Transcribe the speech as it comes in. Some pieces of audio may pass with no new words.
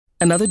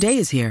Another day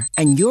is here,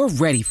 and you're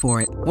ready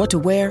for it. What to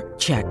wear?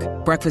 Check.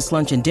 Breakfast,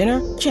 lunch, and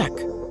dinner? Check.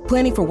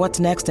 Planning for what's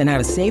next and how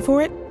to save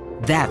for it?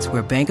 That's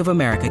where Bank of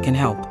America can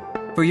help.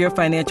 For your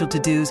financial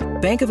to-dos,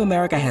 Bank of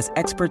America has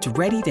experts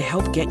ready to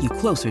help get you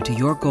closer to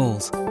your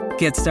goals.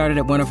 Get started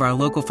at one of our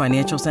local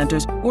financial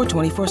centers or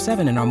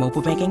 24/7 in our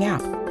mobile banking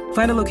app.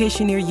 Find a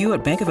location near you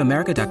at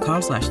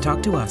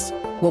bankofamerica.com/talktous.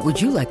 What would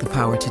you like the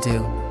power to do?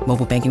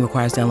 Mobile banking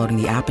requires downloading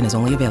the app and is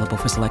only available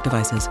for select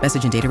devices.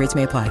 Message and data rates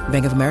may apply.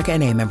 Bank of America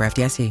N.A., member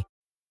FDIC.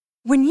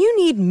 When you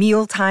need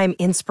mealtime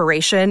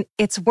inspiration,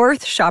 it's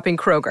worth shopping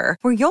Kroger,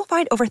 where you'll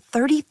find over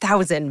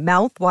 30,000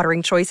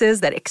 mouth-watering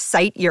choices that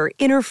excite your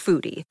inner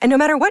foodie. And no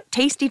matter what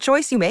tasty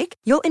choice you make,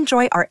 you'll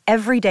enjoy our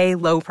everyday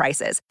low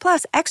prices,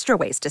 plus extra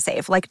ways to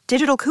save, like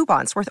digital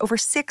coupons worth over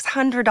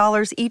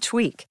 $600 each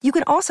week. You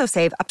can also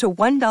save up to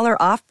 $1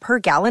 off per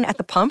gallon at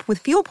the pump with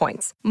fuel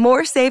points.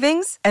 More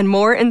savings and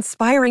more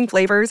inspiring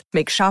flavors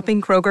make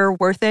shopping Kroger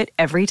worth it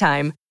every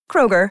time.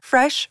 Kroger,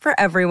 fresh for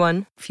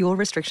everyone. Fuel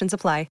restrictions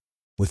apply.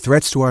 With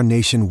threats to our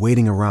nation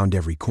waiting around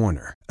every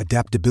corner,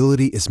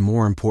 adaptability is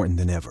more important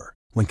than ever.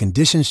 When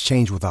conditions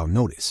change without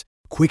notice,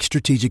 quick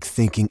strategic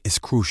thinking is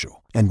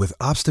crucial. And with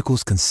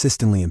obstacles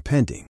consistently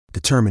impending,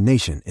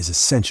 determination is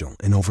essential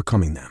in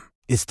overcoming them.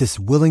 It's this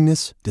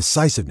willingness,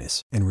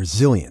 decisiveness, and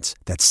resilience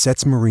that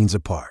sets Marines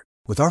apart.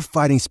 With our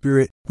fighting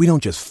spirit, we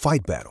don't just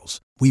fight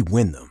battles, we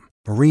win them.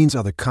 Marines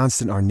are the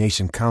constant our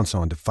nation counts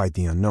on to fight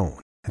the unknown.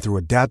 And through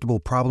adaptable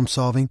problem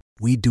solving,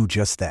 we do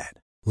just that.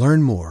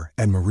 Learn more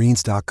at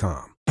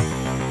marines.com.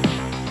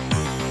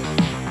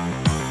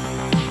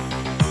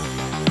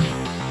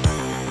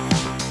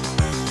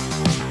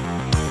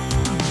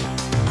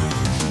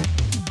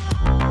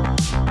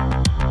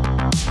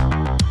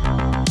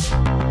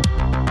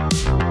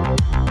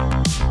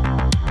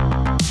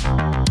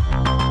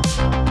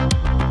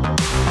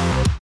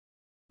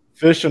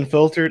 Fish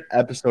Unfiltered,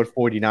 episode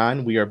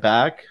 49. We are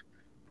back.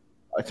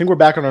 I think we're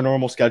back on our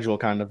normal schedule,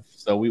 kind of.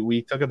 So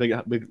we took a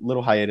big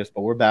little hiatus,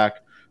 but we're back.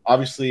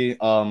 Obviously,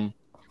 we're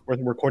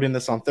recording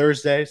this on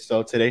Thursday.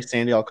 So today,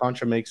 Sandy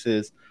Alcantara makes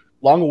his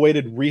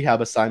long-awaited rehab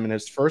assignment,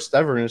 his first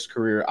ever in his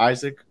career.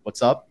 Isaac,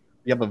 what's up?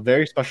 We have a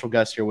very special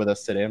guest here with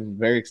us today. I'm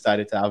very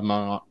excited to have him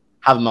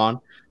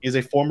on. He's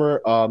a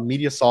former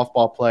media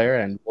softball player,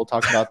 and we'll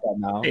talk about that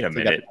now. Wait a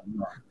minute.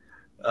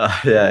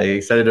 Yeah,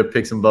 excited to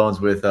pick some bones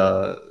with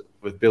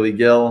Billy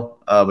Gill.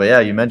 But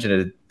yeah, you mentioned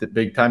it. The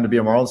big time to be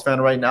a Marlins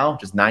fan right now.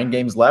 Just 9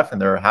 games left, and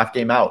they're a half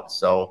game out.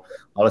 So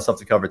a lot of stuff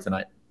to cover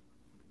tonight.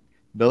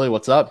 Billy,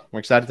 what's up? We're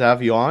excited to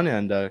have you on,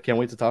 and can't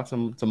wait to talk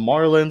some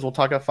Marlins. We'll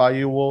talk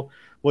FIU.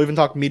 We'll even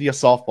talk media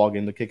softball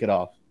game to kick it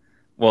off.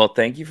 Well,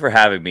 thank you for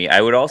having me.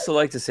 I would also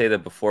like to say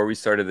that before we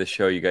started the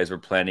show, you guys were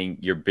planning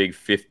your big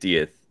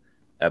 50th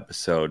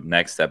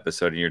next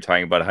episode, and you're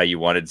talking about how you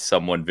wanted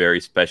someone very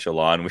special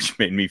on, which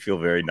made me feel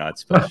very not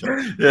special.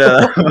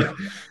 Yeah.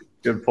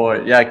 Good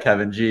point. Yeah,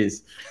 Kevin,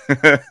 geez.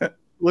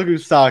 Look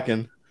who's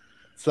talking.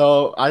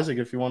 So, Isaac,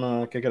 if you want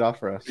to kick it off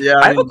for us. Yeah,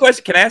 I have a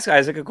question. Can I ask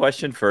Isaac a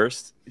question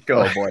first?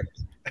 Go. Oh, boy.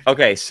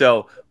 Okay,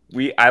 so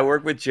I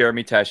work with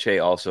Jeremy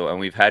Taché also, and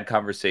we've had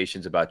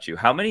conversations about you.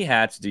 How many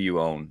hats do you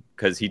own?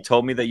 Because he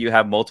told me that you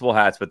have multiple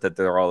hats, but that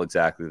they're all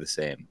exactly the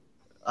same.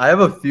 I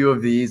have a few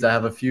of these. I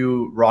have a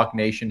few Rock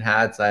Nation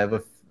hats. I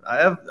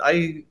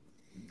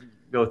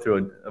go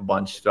through a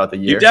bunch throughout the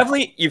year.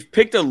 You've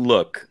picked a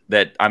look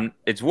that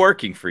it's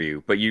working for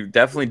you, but you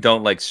definitely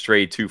don't like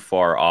stray too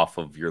far off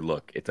of your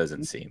look, it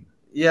doesn't seem.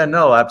 Yeah,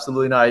 no,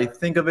 absolutely not. I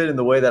think of it in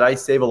the way that I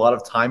save a lot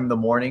of time in the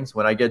mornings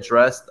when I get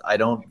dressed. I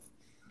don't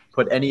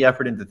put any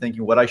effort into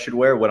thinking what I should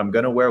wear, what I'm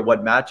going to wear,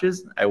 what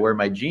matches. I wear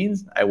my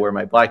jeans. I wear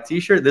my black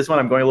T-shirt. This one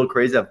I'm going a little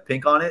crazy. I have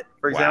pink on it,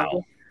 for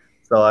example.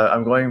 So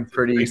I'm going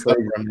pretty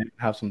crazy.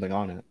 Have something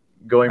on it.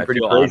 Going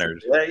pretty crazy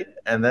today.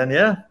 And then,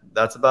 yeah,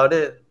 that's about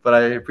it. But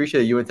I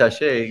appreciate you and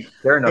Taché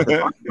caring enough to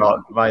talk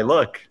about my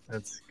look.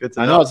 That's good to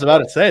know. I know. I was about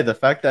to say the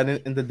fact that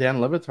in the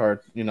Dan Le Batard,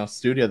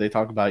 studio, they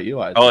talk about you.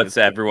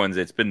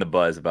 It's been the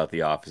buzz about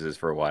the offices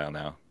for a while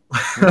now.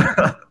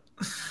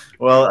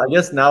 Well, I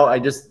guess now I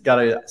just got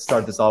to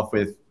start this off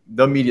with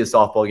the media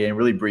softball game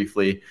really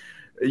briefly.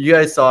 You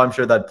guys saw, I'm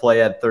sure, that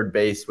play at third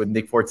base with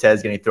Nick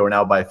Fortes getting thrown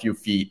out by a few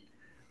feet.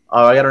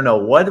 I don't know.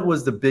 What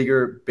was the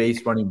bigger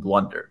base running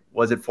blunder?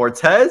 Was it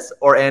Fortes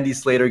or Andy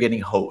Slater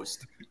getting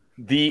hosed?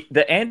 The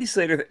Andy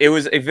Slater, it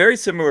was a very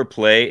similar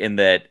play in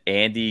that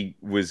Andy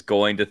was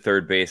going to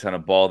third base on a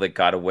ball that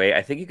got away.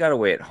 I think he got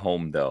away at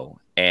home, though.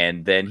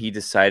 And then he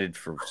decided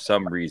for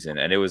some reason,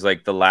 and it was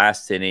like the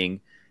last inning,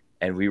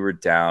 and we were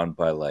down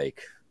by we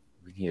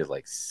needed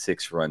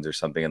 6 runs or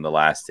something in the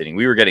last inning.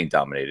 We were getting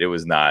dominated. It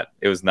was not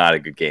a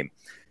good game.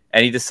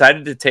 And he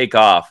decided to take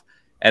off,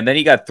 and then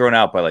he got thrown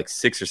out by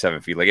 6 or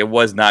 7 feet. It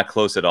was not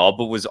close at all,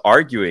 but was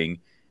arguing.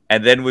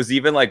 And then was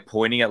even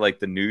pointing at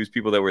the news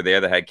people that were there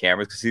that had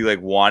cameras because he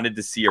wanted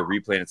to see a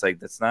replay. And it's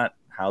that's not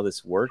how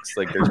this works.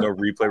 There's no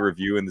replay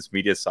review in this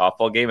media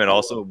softball game. And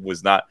also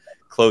was not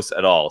close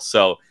at all.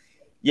 So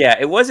yeah,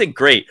 it wasn't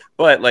great.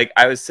 But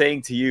I was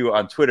saying to you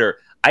on Twitter,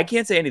 I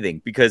can't say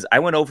anything because I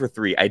went over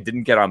 3. I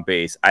didn't get on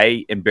base.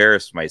 I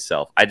embarrassed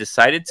myself. I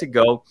decided to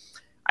go.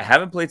 I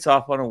haven't played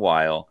softball in a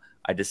while.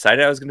 I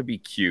decided I was going to be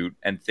cute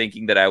and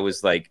thinking that I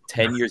was like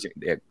 10 years.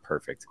 Yeah,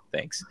 perfect.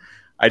 Thanks.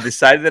 I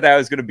decided that I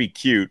was going to be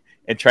cute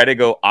and try to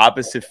go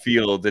opposite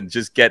field and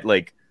just get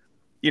like,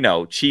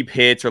 cheap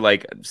hits, or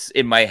like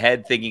in my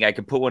head thinking I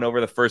could put one over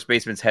the first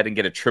baseman's head and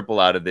get a triple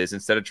out of this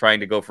instead of trying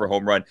to go for a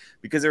home run,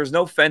 because there was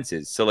no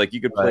fences. So like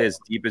you could play as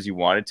deep as you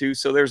wanted to.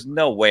 So there's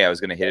no way I was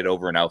going to hit it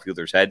over an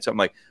outfielder's head. So I'm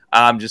like,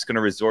 I'm just going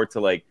to resort to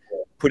like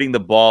putting the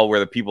ball where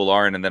the people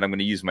aren't. And then I'm going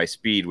to use my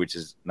speed, which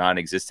is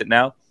non-existent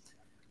now.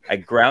 I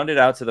grounded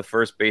out to the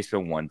first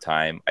baseman one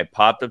time. I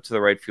popped up to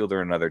the right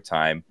fielder another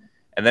time.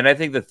 And then I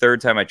think the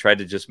third time I tried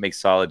to just make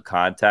solid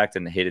contact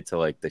and hit it to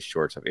like the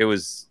shortstop. It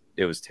was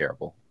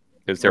terrible.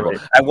 It was terrible.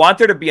 Right. I want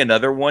there to be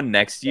another one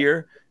next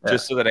year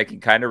just so that I can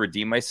kind of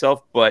redeem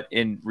myself. But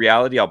in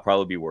reality, I'll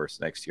probably be worse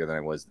next year than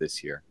I was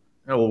this year.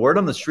 Well, word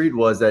on the street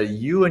was that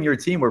you and your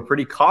team were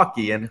pretty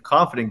cocky and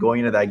confident going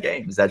into that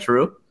game. Is that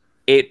true?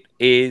 It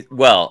is.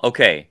 Well,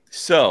 okay.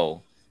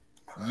 So,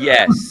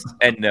 yes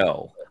and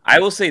no. I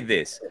will say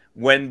this.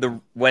 When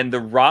the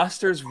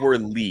rosters were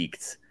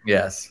leaked,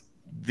 yes,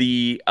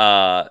 the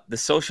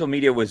social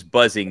media was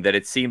buzzing that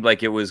it seemed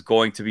like it was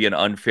going to be an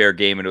unfair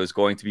game and it was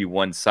going to be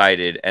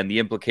one-sided, and the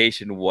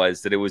implication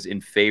was that it was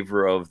in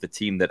favor of the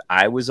team that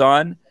I was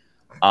on.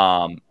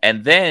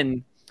 And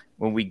then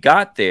when we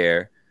got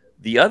there,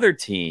 the other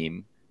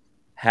team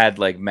had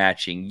like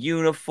matching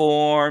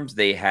uniforms.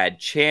 They had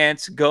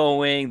chants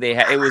going.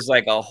 It was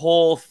like a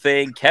whole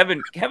thing.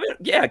 Kevin,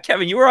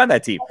 you were on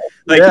that team.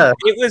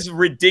 It was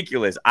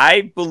ridiculous.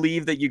 I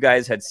believe that you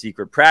guys had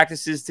secret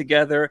practices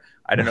together.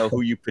 I don't know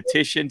who you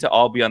petitioned to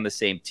all be on the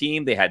same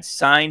team. They had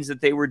signs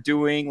that they were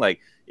doing. Like,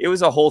 it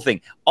was a whole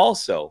thing.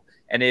 Also,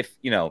 and if,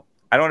 I don't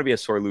want to be a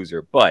sore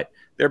loser, but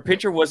their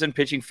pitcher wasn't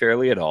pitching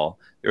fairly at all.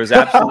 There was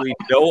absolutely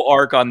no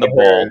arc on the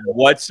ball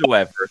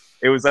whatsoever.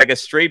 It was like a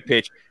straight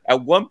pitch.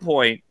 At one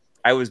point,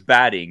 I was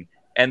batting,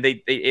 and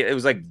it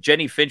was like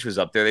Jenny Finch was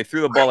up there. They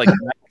threw the ball like 9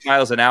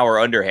 miles an hour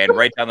underhand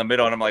right down the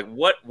middle, and I'm like,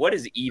 what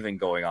is even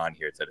going on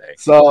here today?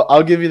 So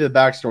I'll give you the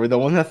backstory. The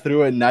one that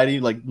threw it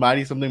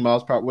 90 something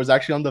miles per hour was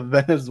actually on the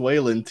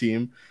Venezuelan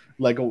team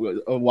like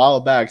a while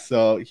back.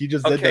 So he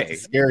just did that to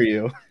scare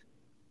you.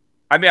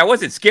 I mean, I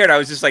wasn't scared. I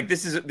was just like,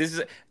 this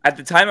is at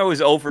the time I was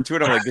 0 for 2,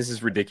 and I'm like, this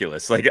is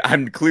ridiculous. Like,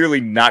 I'm clearly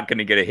not going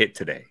to get a hit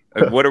today.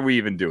 Like, what are we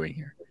even doing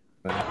here?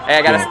 Hey,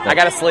 I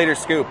got a Slater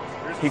scoop.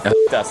 He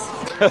f***ed us.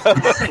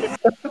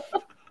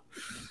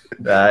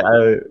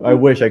 I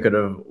wish I could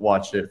have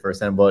watched it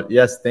firsthand, but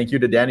yes, thank you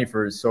to Danny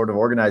for sort of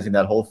organizing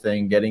that whole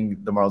thing,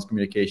 getting the Marlins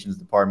communications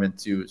department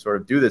to sort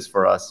of do this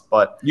for us.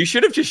 But you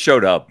should have just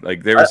showed up.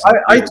 Like, there was.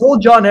 I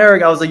told John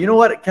Eric, I was like, you know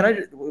what?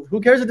 Who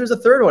cares if there's a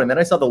third one? And then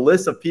I saw the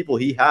list of people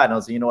he had, and I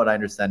was like, you know what? I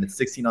understand. It's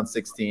 16 on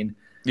 16.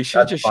 You should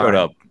have just showed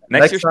up.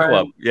 Next year, show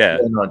up. Yeah.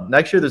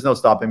 Next year, there's no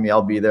stopping me.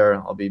 I'll be there.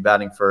 I'll be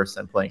batting first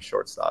and playing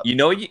shortstop. You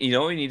know what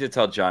we need to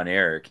tell John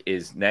Eric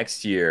is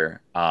next year.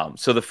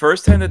 So the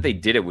first time that they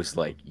did it was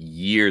like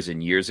years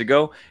and years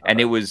ago, and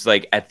it was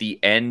like at the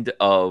end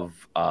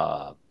of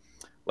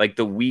like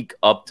the week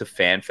up to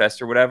Fan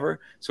Fest or whatever.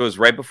 So it was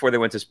right before they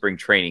went to spring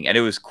training, and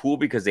it was cool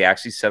because they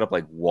actually set up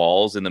like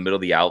walls in the middle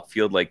of the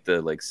outfield, like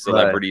the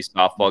celebrity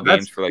softball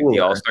games for like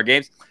the All-Star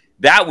games.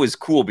 That was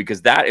cool because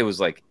it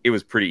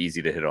was pretty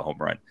easy to hit a home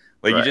run.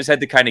 Like, you just had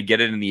to kind of get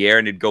it in the air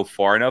and it'd go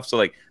far enough. So,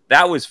 like,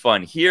 that was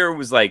fun. Here it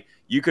was like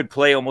you could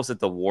play almost at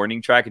the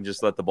warning track and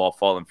just let the ball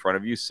fall in front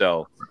of you.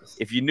 So,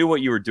 if you knew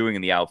what you were doing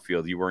in the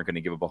outfield, you weren't going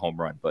to give up a home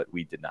run, but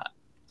we did not.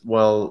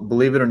 Well,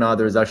 believe it or not,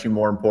 there's actually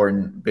more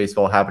important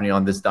baseball happening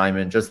on this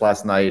diamond. Just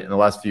last night, in the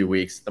last few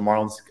weeks, the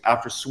Marlins,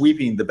 after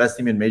sweeping the best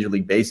team in Major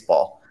League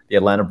Baseball, the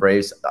Atlanta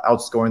Braves,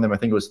 outscoring them, I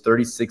think it was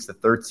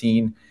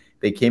 36-13.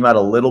 They came out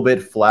a little bit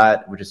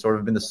flat, which has sort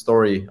of been the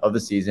story of the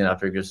season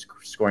after just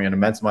scoring an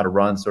immense amount of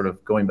runs, sort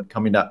of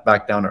coming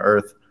back down to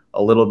earth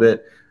a little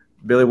bit.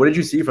 Billy, what did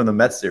you see from the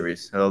Mets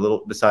series? A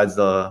little besides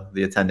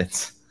the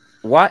attendance.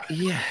 What?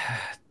 Yeah,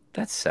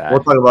 that's sad.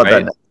 We'll talk about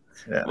that next.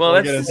 Yeah. Well,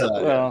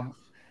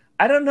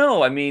 I don't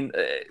know. I mean,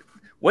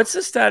 what's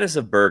the status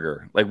of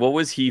Berger? Like, what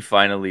was he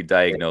finally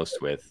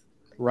diagnosed with?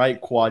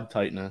 Right quad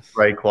tightness.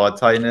 Right quad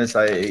tightness.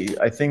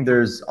 I think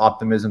there's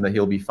optimism that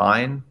he'll be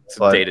fine.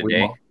 Day to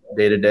day.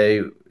 Day to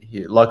day.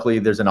 Luckily,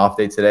 there's an off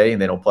day today, and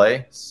they don't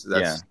play.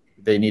 So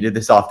they needed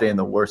this off day in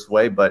the worst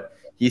way, but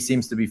he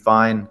seems to be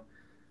fine.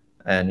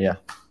 And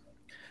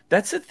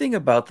that's the thing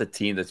about the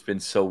team that's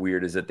been so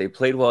weird is that they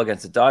played well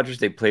against the Dodgers,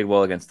 they played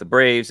well against the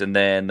Braves, and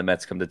then the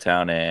Mets come to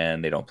town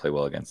and they don't play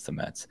well against the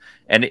Mets.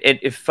 And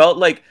it felt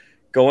like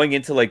going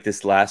into like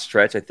this last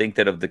stretch, I think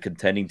that of the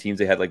contending teams,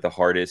 they had like the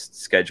hardest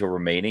schedule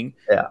remaining.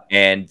 Yeah,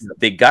 and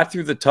they got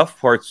through the tough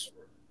parts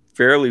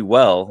fairly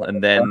well,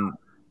 and then.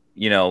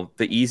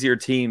 The easier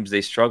teams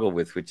they struggle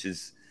with, which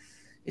is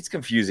it's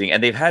confusing.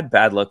 And they've had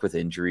bad luck with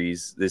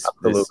injuries this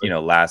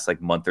last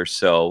like month or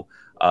so.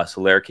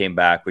 Soler came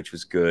back, which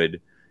was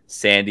good.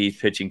 Sandy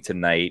pitching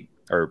tonight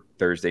or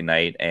Thursday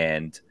night,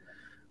 and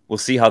we'll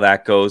see how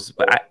that goes.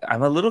 But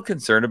I'm a little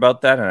concerned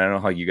about that, and I don't know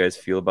how you guys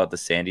feel about the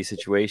Sandy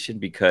situation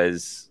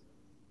because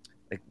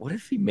like, what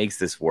if he makes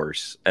this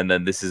worse? And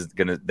then this is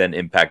going to then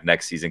impact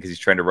next season because he's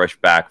trying to rush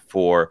back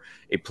for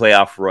a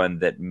playoff run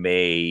that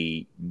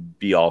may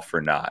be all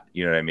for naught.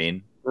 You know what I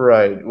mean?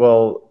 Right.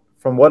 Well,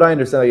 from what I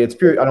understand, like, it's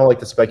pure. I don't like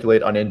to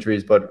speculate on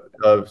injuries, but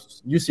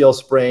UCL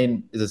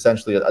sprain is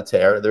essentially a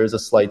tear. There is a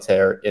slight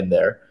tear in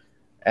there,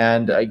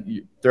 and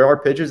there are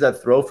pitchers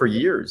that throw for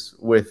years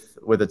with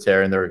a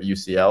tear in their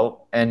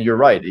UCL. And you're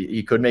right,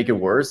 he could make it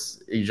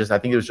worse. I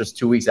think it was just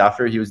 2 weeks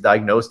after he was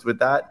diagnosed with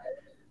that.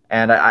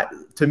 And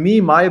to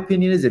me, my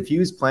opinion is if he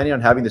was planning on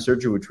having the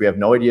surgery, which we have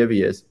no idea if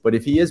he is, but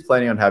if he is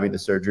planning on having the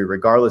surgery,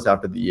 regardless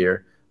after the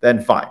year, then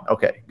fine.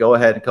 Okay, go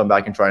ahead and come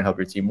back and try and help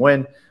your team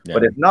win. Yeah.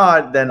 But if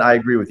not, then I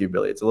agree with you,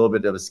 Billy. It's a little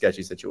bit of a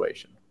sketchy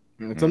situation.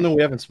 It's something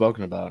we haven't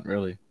spoken about,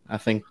 really, I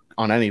think,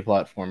 on any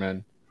platform.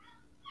 And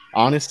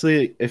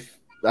honestly, if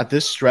at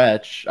this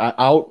stretch,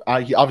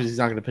 obviously he's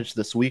not going to pitch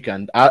this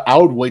weekend. I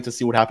would wait to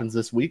see what happens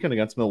this weekend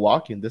against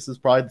Milwaukee. And this is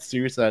probably the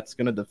series that's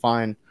going to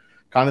define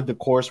kind of the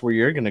course where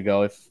you're going to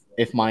go.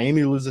 If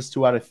Miami loses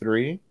 2 out of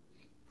 3,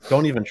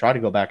 don't even try to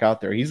go back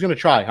out there. He's going to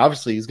try.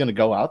 Obviously, he's going to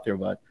go out there,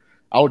 but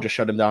I would just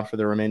shut him down for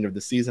the remainder of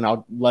the season.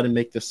 I'll let him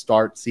make this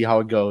start, see how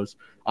it goes.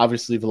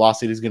 Obviously,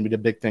 velocity is going to be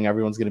the big thing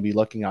everyone's going to be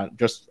looking at.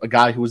 Just a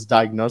guy who was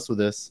diagnosed with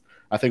this,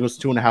 I think it was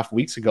 2.5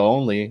 weeks ago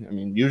only. I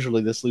mean,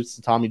 usually this leads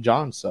to Tommy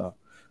John. So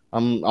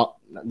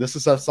this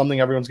is something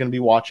everyone's going to be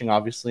watching,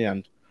 obviously,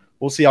 and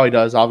we'll see how he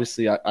does.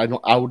 Obviously,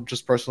 I would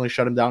just personally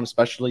shut him down,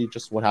 especially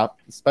just what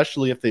happened,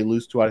 especially if they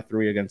lose 2 out of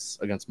 3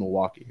 against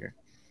Milwaukee here.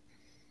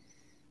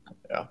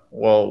 Yeah,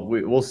 well,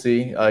 we'll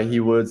see.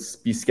 He would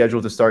be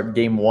scheduled to start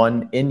Game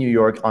 1 in New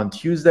York on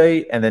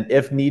Tuesday, and then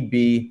if need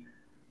be,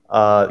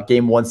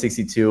 Game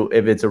 162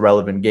 if it's a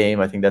relevant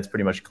game. I think that's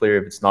pretty much clear.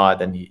 If it's not,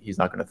 then he's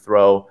not going to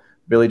throw.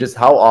 Billy, just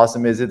how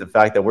awesome is it, the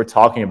fact that we're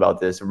talking about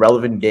this,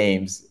 relevant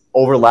games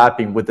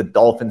overlapping with the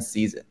Dolphins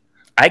season?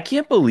 I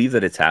can't believe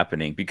that it's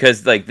happening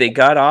because, like, they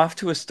got off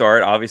to a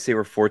start. Obviously,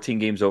 we're 14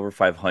 games over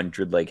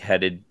 500, like,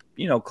 headed,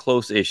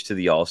 close-ish to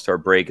the All-Star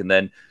break, and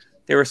then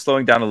they were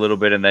slowing down a little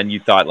bit, and then you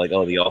thought, like,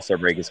 oh, the All-Star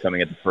break is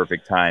coming at the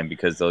perfect time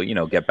because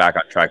they'll, get back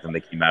on track. Then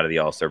they came out of the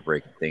All-Star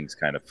break, and things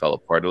kind of fell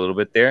apart a little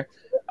bit there.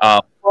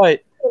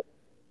 But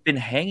been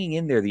hanging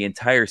in there the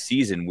entire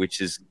season,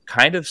 which is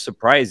kind of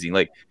surprising.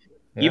 Like,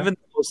 even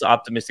the most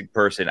optimistic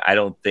person, I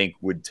don't think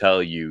would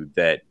tell you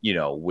that,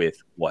 with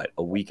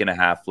a week and a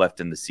half left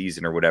in the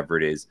season or whatever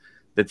it is,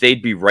 that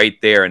they'd be right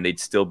there and they'd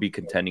still be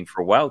contending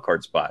for a wild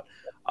card spot.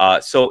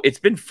 So it's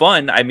been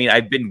fun. I mean,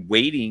 I've been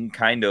waiting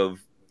kind of,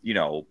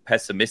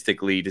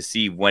 pessimistically to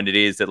see when it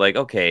is that, like,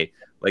 okay,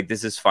 like,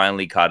 this is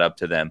finally caught up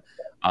to them.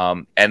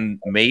 And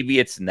maybe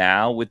it's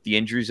now with the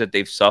injuries that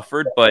they've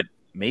suffered, but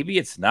maybe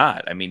it's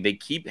not. I mean, they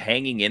keep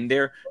hanging in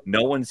there.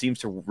 No one seems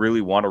to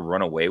really want to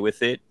run away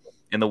with it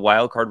in the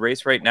wild card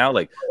race right now.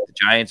 Like, the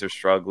Giants are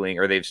struggling,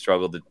 or they've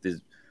struggled.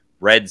 The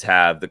Reds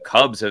have. The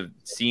Cubs have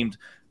seemed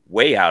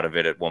way out of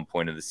it at one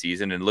point in the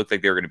season and looked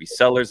like they were going to be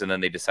sellers, and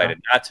then they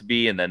decided not to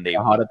be, and then they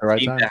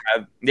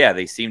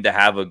seem to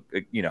have a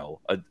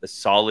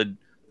solid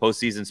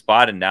postseason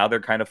spot, and now they're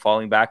kind of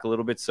falling back a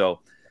little bit. So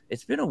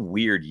it's been a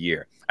weird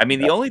year. I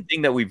mean, the only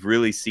thing that we've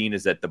really seen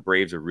is that the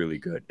Braves are really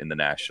good in the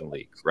National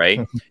League, right?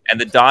 And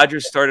the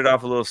Dodgers started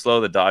off a little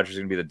slow. The Dodgers are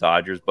going to be the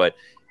Dodgers, but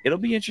it'll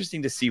be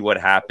interesting to see what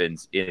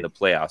happens in the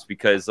playoffs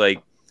because,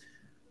 like,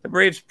 the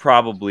Braves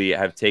probably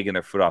have taken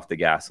their foot off the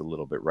gas a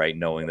little bit, right?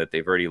 Knowing that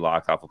they've already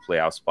locked off a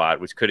playoff spot,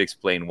 which could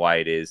explain why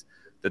it is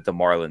that the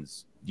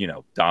Marlins,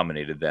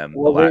 dominated them.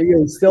 Well, they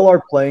still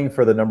are playing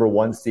for the number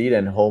 1 seed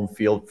and home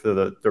field for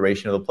the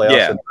duration of the playoffs.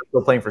 Yeah. So they're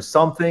still playing for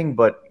something,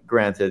 but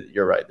granted,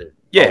 you're right there.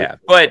 Yeah,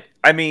 but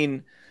I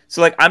mean,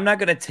 so, like, I'm not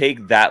going to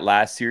take that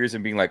last series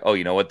and being like, oh,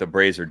 you know what, the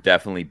Braves are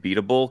definitely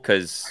beatable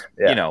because,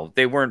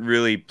 they weren't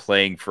really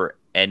playing for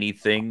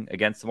anything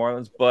against the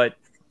Marlins, but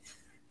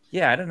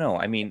yeah, I don't know.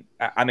 I mean,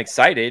 I'm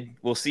excited.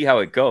 We'll see how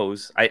it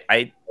goes.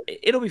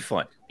 It'll be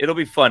fun. It'll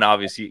be fun.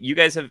 Obviously, you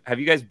guys have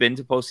you guys been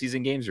to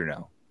postseason games or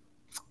no?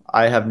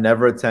 I have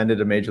never attended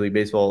a Major League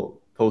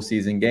Baseball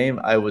postseason game.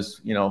 I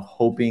was,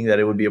 hoping that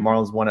it would be a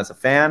Marlins one as a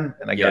fan,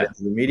 and I got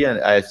into the media,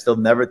 and I still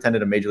never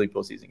attended a Major League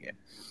postseason game.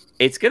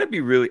 It's gonna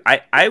be really.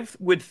 I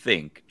would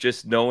think,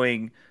 just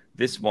knowing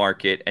this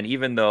market, and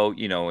even though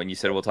and you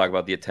said we'll talk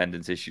about the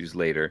attendance issues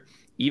later.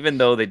 Even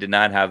though they did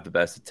not have the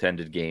best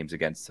attended games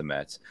against the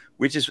Mets,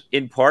 which is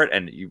in part,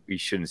 and you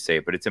shouldn't say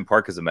it, but it's in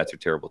part because the Mets are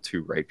terrible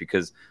too, right?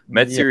 Because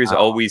Mets series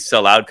always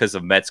sell out because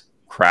of Mets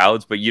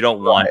crowds, but you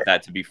don't want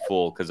that to be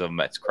full because of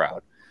Mets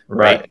crowd,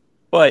 right?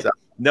 But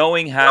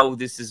knowing how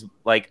this is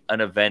like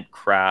an event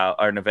crowd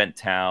or an event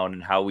town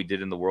and how we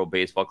did in the World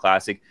Baseball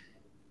Classic,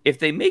 if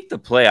they make the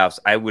playoffs,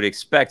 I would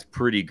expect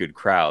pretty good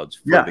crowds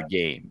for the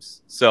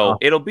games. So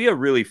it'll be a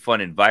really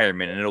fun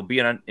environment, and it'll be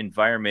an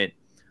environment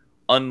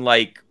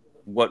unlike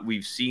what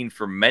we've seen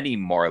for many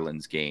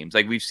Marlins games.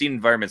 Like, we've seen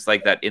environments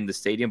like that in the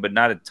stadium, but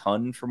not a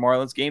ton for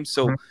Marlins games.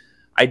 So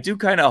I do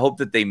kind of hope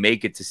that they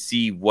make it to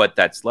see what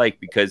that's like,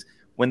 because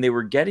when they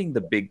were getting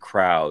the big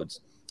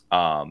crowds,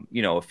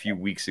 a few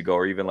weeks ago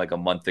or even like a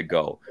month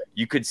ago,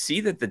 you could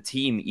see that the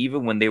team,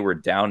 even when they were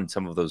down in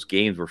some of those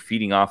games, were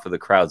feeding off of the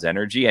crowd's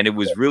energy, and it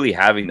was really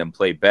having them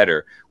play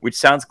better, which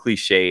sounds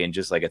cliche and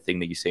just like a thing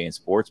that you say in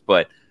sports.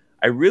 But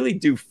I really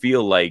do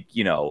feel like,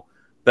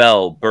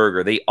 Bell,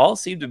 Berger, they all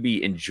seem to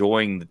be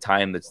enjoying the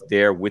time that's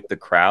there with the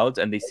crowds,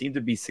 and they seem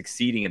to be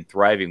succeeding and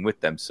thriving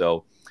with them.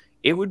 So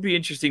it would be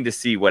interesting to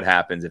see what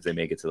happens if they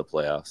make it to the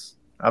playoffs.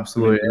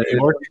 Absolutely.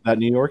 That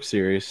New York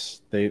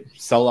series, they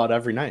sell out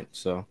every night,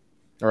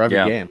 or every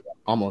game,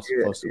 almost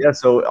close to. Yeah,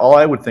 so all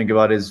I would think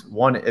about is,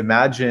 one,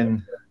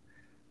 imagine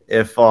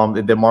if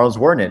the Marlins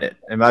weren't in it.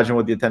 Imagine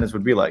what the attendance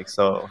would be like.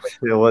 So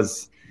it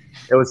was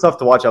tough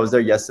to watch. I was there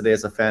yesterday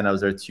as a fan. I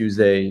was there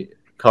Tuesday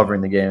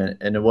covering the game,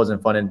 and it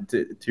wasn't fun. And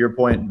to your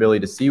point, Billy,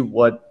 to see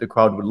what the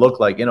crowd would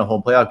look like in a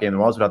home playoff game, the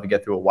Marlins would have to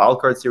get through a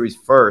wild card series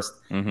first,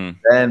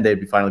 then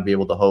they'd finally be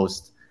able to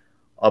host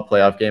a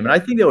playoff game. And I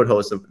think they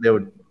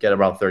would get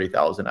around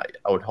 30,000. I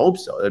would hope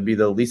so. It'd be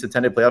the least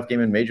attended playoff game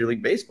in Major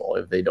League Baseball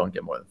if they don't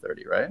get more than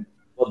 30, right?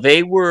 Well,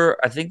 they were,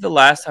 I think the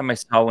last time I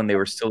saw when they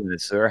were still in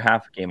this, so they're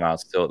half a game out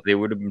still, they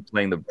would have been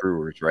playing the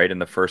Brewers, right, in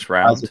the first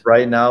round. As of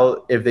right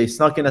now, if they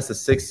snuck in as a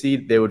 6th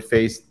seed, they would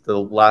face the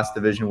last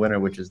division winner,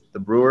 which is the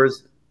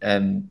Brewers.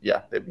 And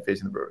yeah, they'd be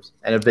facing the Brewers.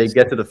 And if they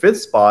get to the 5th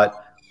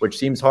spot, which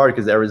seems hard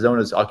because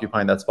Arizona's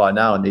occupying that spot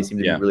now and they seem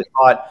to be really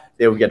hot,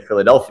 they would get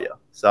Philadelphia.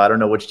 So I don't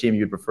know which team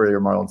you'd prefer your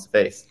Marlins to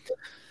face.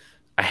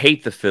 I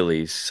hate the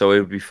Phillies, so it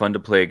would be fun to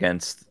play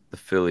against the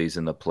Phillies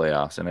in the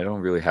playoffs, and I don't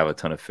really have a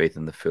ton of faith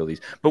in the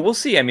Phillies. But we'll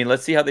see. I mean,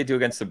 let's see how they do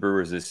against the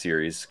Brewers this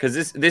series, because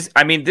this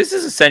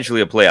is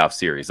essentially a playoff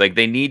series. Like,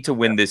 they need to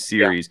win this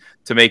series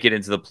to make it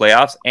into the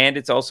playoffs, and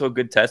it's also a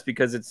good test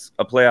because it's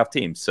a playoff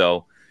team.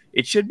 So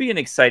it should be an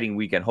exciting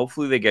weekend.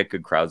 Hopefully they get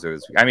good crowds there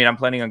this week. I mean, I'm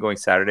planning on going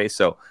Saturday,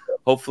 so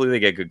hopefully they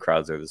get good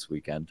crowds there this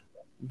weekend.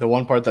 The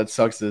one part that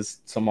sucks is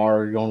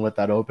tomorrow going with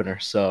that opener,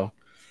 so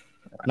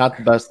not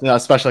the best,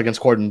 especially against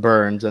Corbin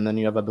Burns, and then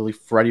you have, I believe,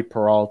 Freddie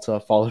Peralta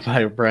followed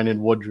by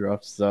Brandon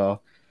Woodruff.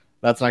 So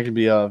that's not going to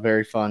be a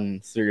very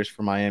fun series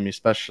for Miami,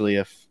 especially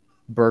if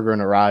Berger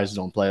and Arise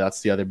don't play.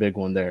 That's the other big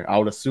one there. I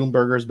would assume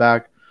Berger's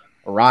back.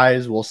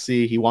 Arise, we'll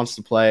see. He wants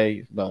to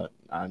play, but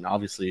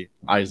obviously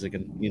Isaac,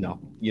 and you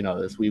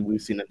know this.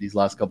 We've seen it these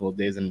last couple of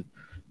days, and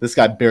this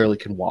guy barely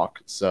can walk.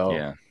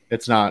 So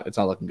it's not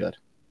looking good.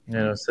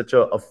 Such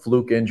a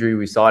fluke injury.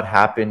 We saw it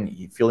happen.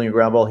 He feeling a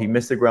ground ball. He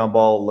missed the ground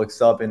ball, looks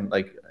up in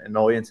like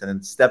annoyance, and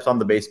then steps on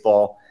the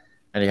baseball,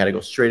 and he had to go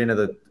straight into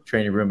the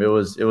training room. It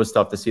was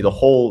tough to see the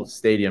whole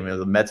stadium.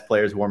 The Mets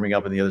players warming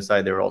up on the other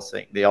side. They were all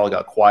saying, they all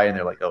got quiet, and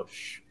they're like, "Oh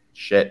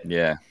shit."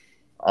 Yeah.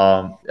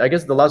 I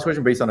guess the last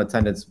question based on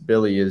attendance,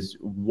 Billy, is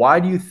why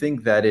do you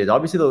think that is?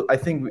 Obviously, I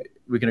think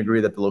we can agree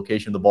that the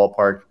location of the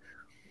ballpark,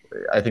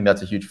 I think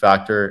that's a huge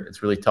factor.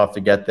 It's really tough to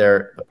get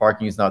there. The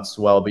parking is not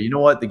swell, but you know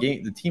what?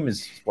 The team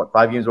is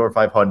 5 games over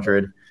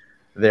 500.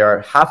 They are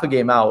half a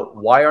game out.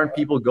 Why aren't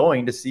people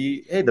going to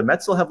see? Hey, the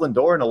Mets still have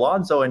Lindor and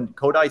Alonso and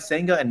Kodai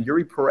Senga and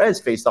Yuri Perez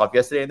faced off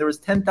yesterday, and there was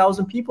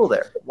 10,000 people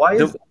there. Why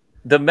is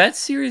the Mets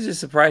series is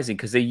surprising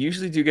because they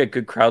usually do get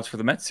good crowds for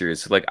the Mets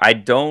series. So, I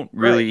don't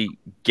really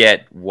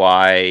get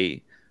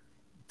why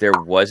there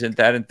wasn't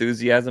that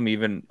enthusiasm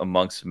even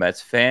amongst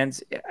Mets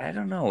fans. I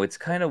don't know. It's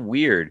kind of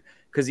weird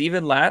because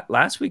even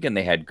last weekend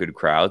they had good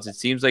crowds. It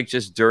seems like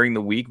just during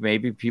the week,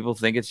 maybe people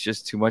think it's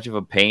just too much of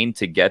a pain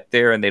to get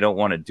there and they don't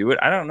want to do it.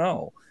 I don't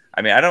know.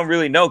 I mean, I don't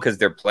really know because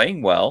they're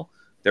playing well.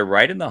 They're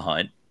right in the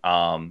hunt.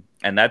 And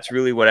that's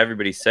really what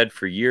everybody said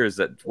for years,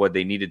 that what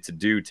they needed to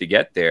do to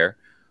get there.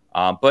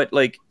 But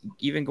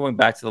even going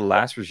back to the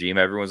last regime,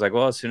 everyone's like,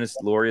 well, as soon as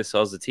Loria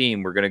sells the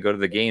team, we're going to go to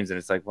the games. And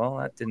it's like, well,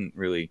 that didn't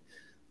really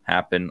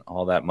happen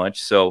all that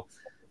much. So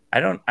I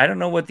don't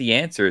know what the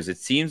answer is. It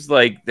seems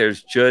like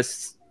there's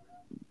just,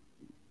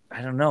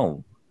 I don't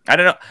know.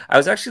 I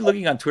was actually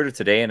looking on Twitter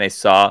today and I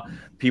saw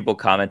people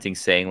commenting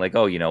saying like,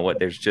 oh, you know what?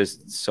 There's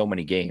just so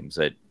many games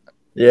that,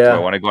 do I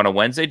want to go on a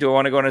Wednesday? Do I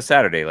want to go on a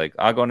Saturday?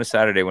 I'll go on a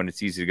Saturday when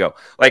it's easy to go.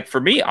 For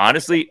me,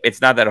 honestly,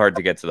 it's not that hard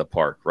to get to the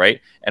park, right?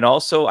 And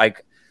also,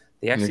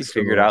 they actually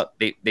figured out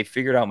they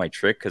figured out my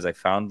trick because I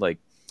found I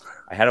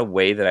had a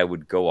way that I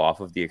would go off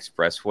of the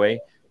expressway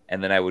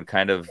and then I would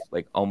kind of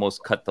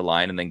almost cut the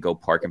line and then go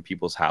park in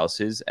people's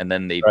houses. And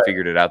then they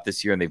figured it out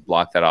this year and they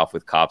blocked that off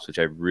with cops, which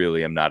I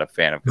really am not a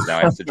fan of because now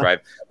I have to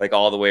drive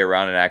all the way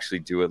around and actually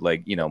do it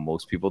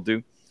most people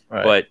do.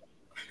 Right. But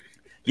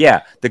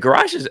yeah, the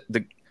garages,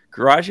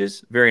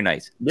 very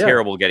nice. Yeah.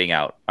 Terrible getting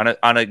out.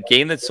 On a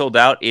game that's sold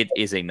out, it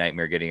is a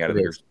nightmare getting out of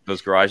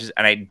those garages.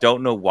 And I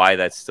don't know why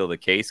that's still the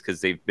case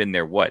because they've been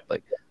there,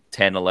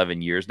 10,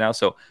 11 years now.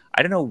 So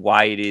I don't know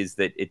why it is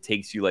that it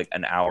takes you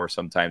an hour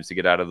sometimes to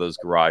get out of those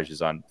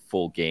garages on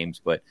full games.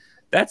 But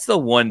that's the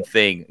one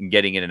thing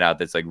getting in and out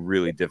that's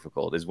really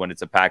difficult is when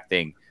it's a packed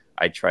thing.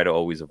 I try to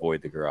always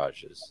avoid the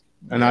garages.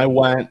 And I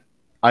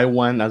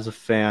went as a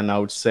fan. I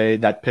would say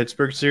that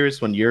Pittsburgh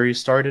series when Yuri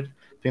started,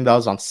 I think that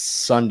was on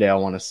Sunday, I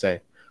want to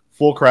say.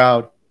 Full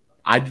crowd.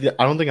 I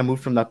don't think I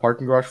moved from that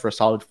parking garage for a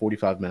solid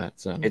 45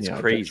 minutes. And, it's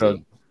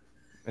crazy.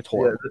 It's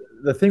horrible.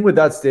 The thing with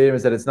that stadium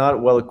is that it's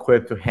not well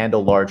equipped to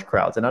handle large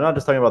crowds. And I'm not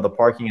just talking about the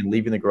parking and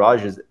leaving the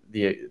garages.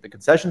 The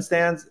concession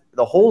stands,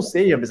 the whole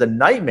stadium is a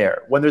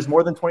nightmare when there's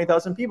more than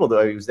 20,000 people. Though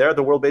I was there at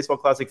the World Baseball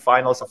Classic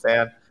final as a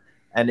fan,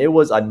 and it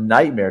was a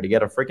nightmare to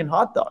get a freaking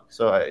hot dog.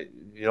 So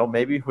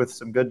maybe with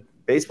some good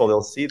baseball,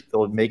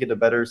 they'll make it a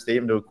better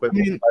stadium to equip.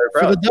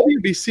 For the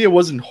WBC, it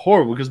wasn't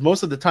horrible because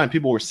most of the time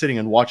people were sitting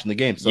and watching the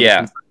game. So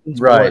yeah,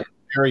 right,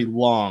 very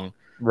long.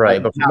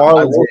 Right, but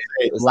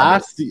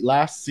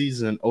last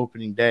season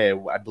opening day,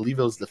 I believe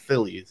it was the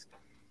Phillies.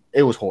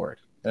 It was horrid.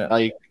 Yeah.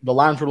 Like the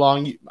lines were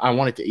long. I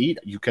wanted to eat.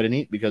 You couldn't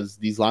eat because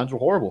these lines were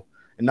horrible.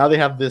 And now they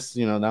have this,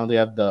 now they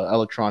have the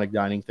electronic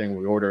dining thing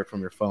where you order it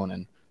from your phone,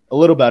 and a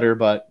little better,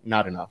 but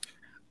not enough.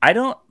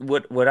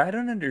 What I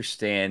don't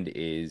understand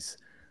is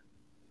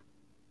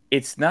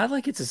it's not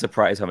like it's a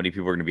surprise how many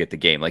people are going to be at the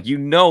game. Like,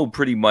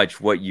 pretty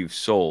much what you've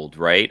sold,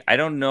 right? I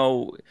don't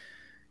know.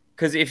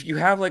 Because if you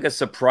have like a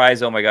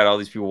surprise, oh my God, all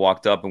these people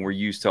walked up and we're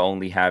used to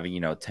only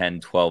having, 10,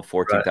 12,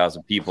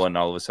 14,000 people. And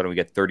all of a sudden we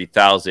get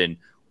 30,000,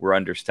 we're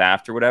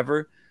understaffed or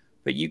whatever.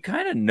 But you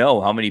kind of know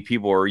how many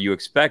people, or you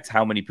expect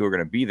how many people are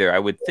going to be there. I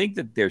would think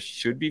that there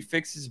should be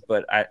fixes,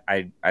 but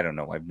I don't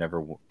know. I've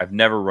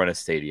never run a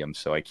stadium,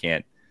 so I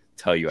can't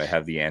tell you I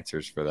have the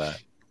answers for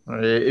that.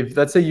 If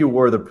let's say you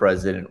were the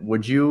president,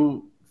 would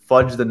you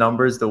fudge the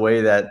numbers the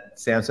way that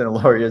Samson and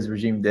Lauria's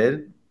regime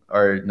did?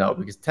 Or no,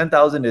 because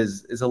 10,000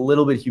 is a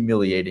little bit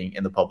humiliating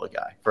in the public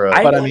eye.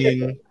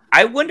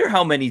 I wonder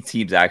how many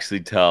teams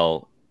actually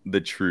tell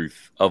the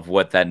truth of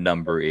what that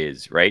number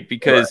is, right?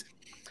 Because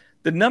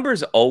the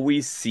numbers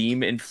always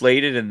seem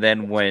inflated, and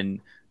then when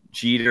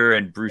Jeter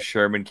and Bruce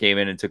Sherman came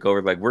in and took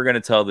over, like, we're going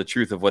to tell the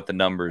truth of what the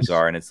numbers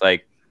are, and it's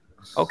like,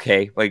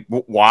 okay, like,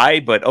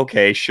 why? But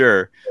okay,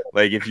 sure.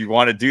 Like, if you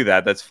want to do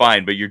that, that's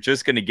fine, but you're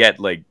just going to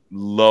get like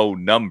low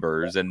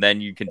numbers, and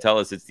then you can tell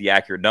us it's the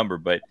accurate number,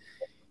 but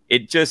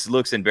it just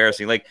looks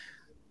embarrassing. Like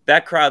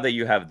that crowd that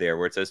you have there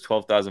where it says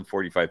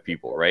 12,045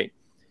 people, right?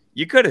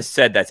 You could have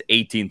said that's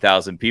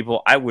 18,000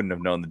 people. I wouldn't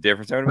have known the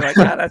difference. I would have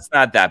been like, that's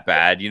not that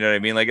bad. You know what I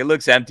mean? Like, it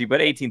looks empty,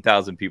 but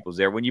 18,000 people's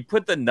there. When you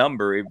put the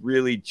number, it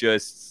really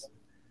just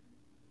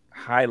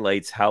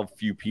highlights how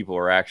few people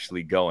are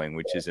actually going,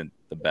 which isn't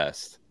the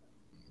best.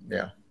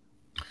 Yeah.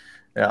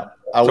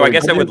 I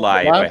guess I would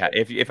lie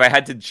if I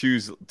had to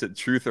choose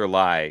truth or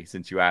lie,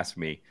 since you asked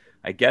me.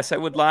 I guess I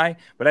would lie,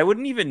 but I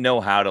wouldn't even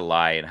know how to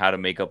lie and how to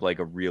make up like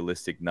a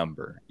realistic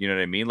number. You know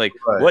what I mean? Like,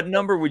 what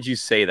number would you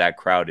say that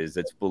crowd is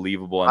that's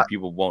believable and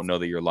people won't know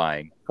that you're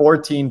lying?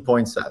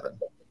 14.7.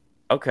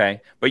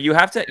 Okay, but you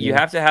have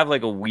to have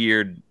like a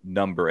weird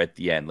number at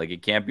the end. Like,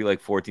 it can't be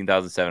like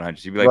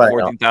 14,700. You'd be like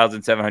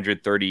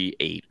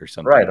 14,738 or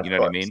something. Right, you know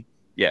what I mean?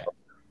 Yeah.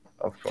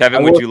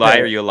 Kevin, would you lie?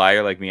 Are you a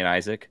liar like me and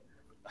Isaac?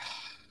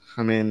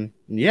 I mean,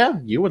 yeah,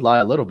 you would lie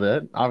a little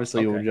bit.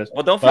 Obviously, you would just.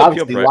 Well, don't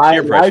feel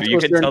peer pressure. You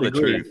can tell the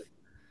truth.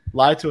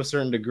 Lie to a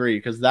certain degree,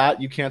 because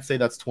that you can't say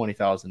that's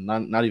 20,000.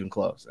 Not even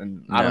close.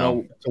 And I don't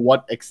know to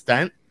what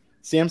extent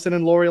Samson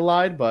and Laurie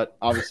lied, but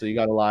obviously you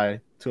got to lie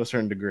to a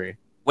certain degree.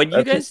 When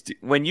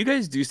you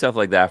guys do stuff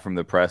like that from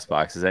the press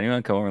box, does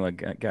anyone come over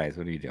like, guys,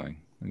 what are you doing?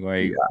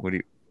 Like, what are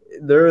you?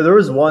 There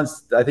was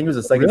once, I think it was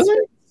the second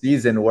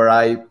season, where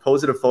I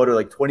posted a photo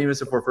like 20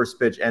 minutes before first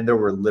pitch, and there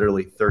were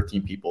literally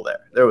 13 people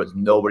there. There was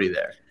nobody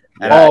there.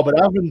 But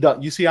I haven't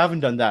done. You see, I haven't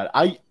done that.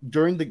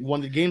 When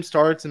the game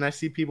starts and I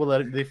see people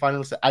that they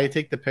finally say, I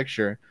take the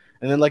picture,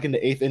 and then like in the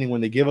 8th inning when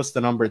they give us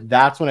the number,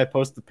 that's when I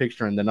post the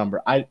picture and the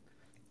number. I've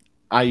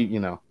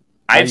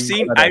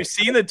seen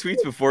the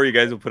tweets before you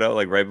guys will put out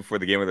like right before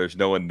the game where there's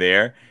no one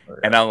there,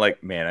 and I'm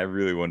like, man, I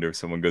really wonder if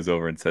someone goes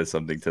over and says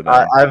something to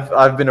them.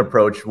 I've been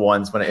approached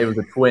once when it was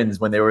the Twins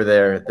when they were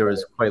there. There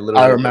was quite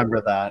literally. I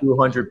remember that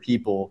 200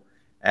 people,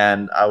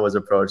 and I was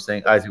approached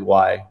saying, "Isaac,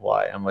 why?"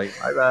 I'm like,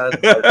 my bad.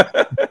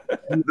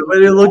 But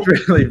it looked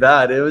really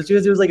bad. It was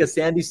like a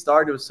sandy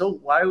start. It was so.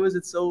 Why was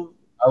it so?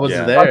 I was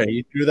there.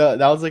 He threw that.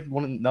 That was like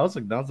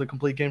that was a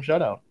complete game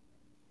shutout.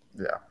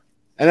 Yeah.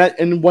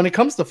 And when it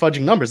comes to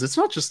fudging numbers, it's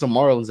not just the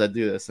Marlins that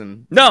do this.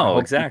 And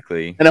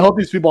exactly. And I hope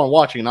these people aren't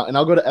watching. And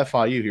I'll go to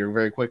FIU here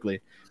very quickly.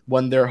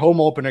 When their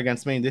home opener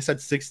against Maine, they said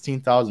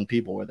 16,000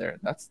 people were there.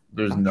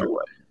 There's no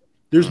way.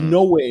 There's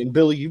no way. And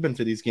Billy, you've been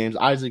to these games.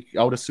 Isaac,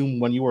 I would assume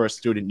when you were a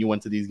student, you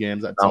went to these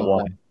games at some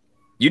point.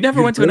 You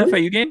never went to an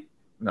FIU game?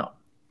 No.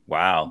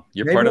 Wow,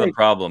 you're part of the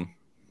problem.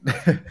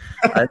 I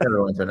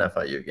never went to an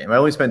FIU game. I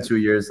only spent 2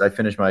 years. I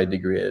finished my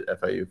degree at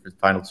FIU for the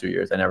final 2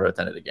 years. I never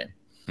attended a game.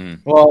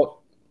 Well,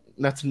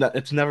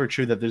 it's never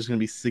true that there's going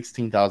to be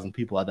 16,000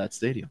 people at that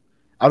stadium.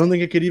 I don't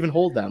think it could even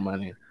hold that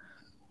many.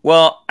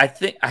 Well, I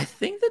think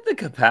that the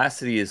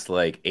capacity is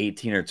like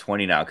 18 or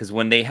 20 now, because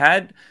when they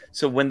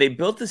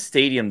built the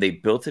stadium, they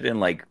built it in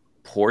like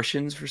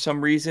portions for some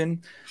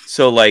reason.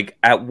 So like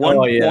at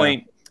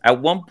one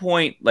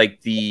point, like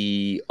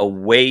the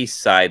away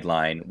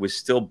sideline was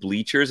still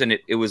bleachers, and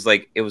it was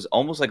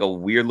almost like a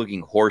weird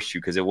looking horseshoe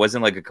because it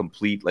wasn't like a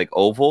complete like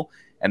oval.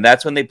 And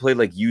that's when they played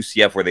like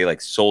UCF, where they like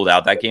sold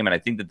out that game. And I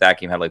think that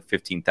game had like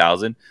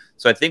 15,000.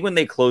 So I think when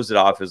they closed it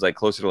off, it was like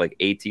closer to like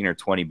 18 or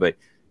 20. But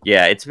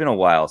Yeah, it's been a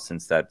while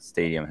since that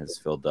stadium has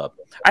filled up.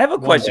 I have a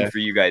question for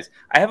you guys.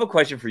 I have a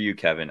question for you,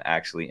 Kevin,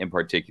 actually, in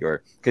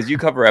particular, because you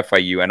cover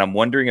FIU, and I'm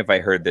wondering if I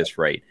heard this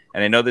right.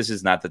 And I know this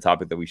is not the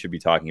topic that we should be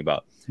talking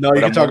about. No,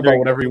 you can talk about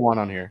whatever you want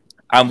on here.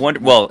 I'm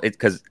wondering, well, it's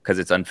because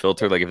it's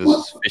unfiltered. Like if this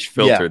was fish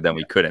filtered, then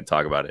we couldn't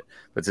talk about it.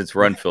 But since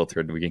we're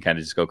unfiltered, we can kind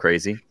of just go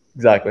crazy.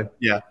 Exactly.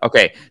 Yeah.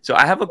 Okay, so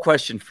I have a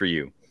question for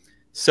you.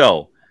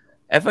 So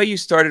FIU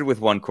started with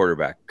one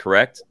quarterback,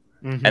 correct?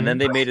 Mm-hmm. And then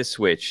they made a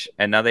switch,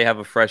 and now they have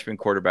a freshman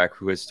quarterback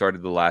who has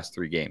started the last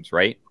 3 games,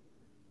 right?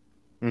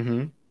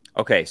 Mm-hmm.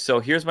 Okay, so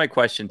here's my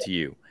question to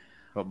you.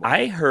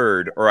 I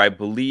heard, or I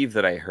believe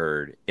that I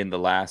heard in the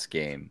last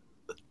game.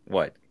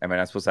 What? Am I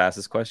not supposed to ask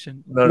this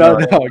question? No,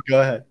 go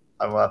ahead.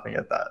 I'm laughing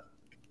at that.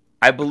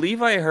 I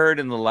believe I heard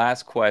in the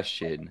last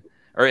question,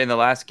 or in the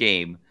last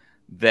game,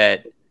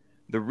 that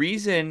the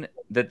reason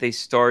that they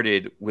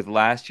started with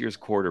last year's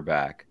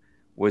quarterback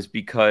was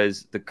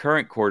because the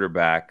current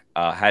quarterback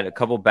had a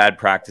couple bad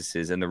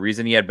practices, and the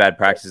reason he had bad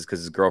practices is because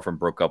his girlfriend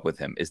broke up with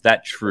him. Is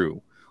that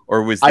true?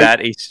 Or was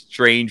that a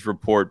strange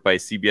report by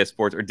CBS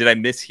Sports, or did I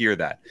mishear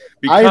that?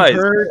 Because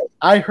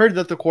I heard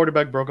that the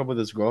quarterback broke up with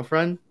his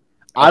girlfriend.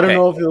 Okay. I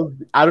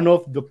don't know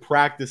if the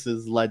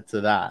practices led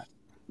to that.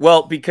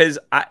 Well, because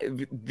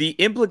the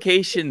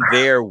implication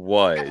there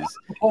was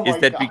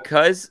that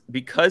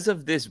because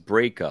of this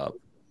breakup,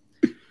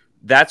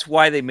 that's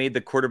why they made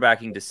the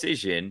quarterbacking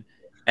decision.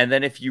 And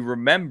then if you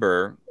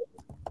remember,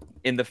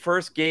 in the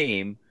first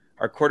game,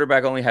 our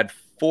quarterback only had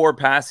 4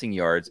 passing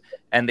yards,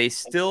 and they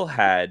still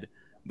had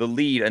the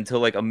lead until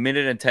like a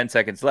minute and 10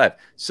 seconds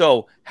left.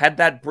 So had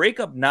that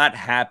breakup not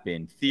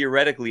happened,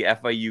 theoretically,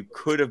 FIU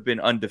could have been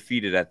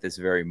undefeated at this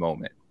very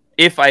moment,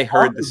 if I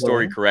heard the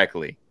story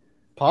correctly.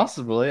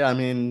 Possibly. I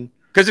mean,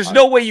 because there's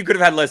no way you could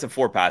have had less than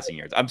 4 passing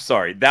yards. I'm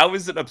sorry. That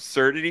was an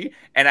absurdity.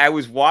 And I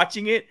was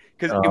watching it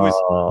because it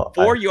was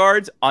 4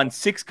 yards on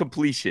 6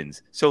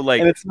 completions. So,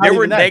 like, there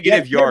were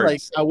negative yards.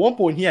 Like, at one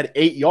point, he had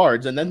 8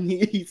 yards, and then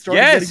he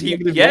started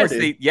getting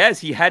negative yardage.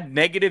 He had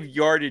negative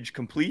yardage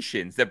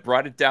completions that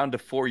brought it down to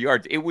 4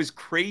 yards. It was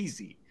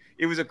crazy.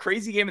 It was a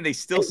crazy game, and they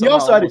still He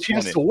also had a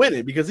chance to win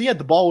it because he had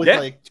the ball with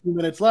like 2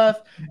 minutes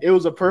left. It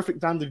was a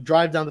perfect time to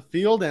drive down the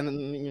field,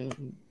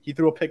 and he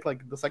threw a pick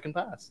like the second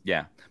pass.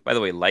 Yeah. By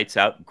the way, Lights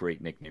Out,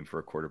 great nickname for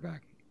a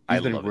quarterback.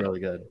 He's been really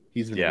good.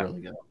 He's been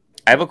really good.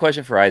 I have a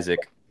question for Isaac.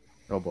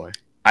 Oh boy,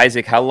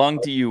 Isaac, how long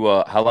do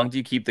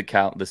you keep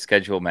the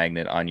schedule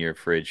magnet on your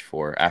fridge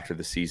for after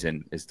the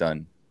season is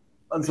done?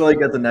 Until I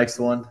get the next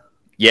one.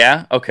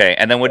 Yeah. Okay.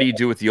 And then what do you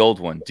do with the old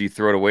one? Do you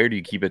throw it away or do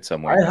you keep it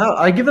somewhere?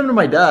 I give them to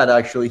my dad.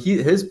 Actually,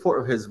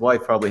 his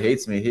wife probably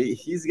hates me.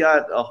 He's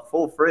got a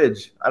full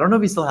fridge. I don't know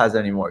if he still has it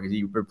anymore because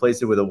he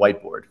replaced it with a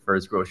whiteboard for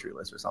his grocery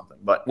list or something.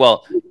 But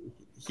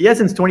he has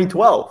since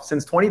 2012.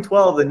 Since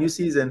 2012, the new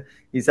season,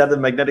 he's had the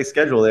magnetic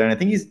schedule there, and I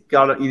think he's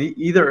got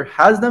either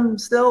has them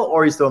still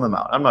or he's throwing them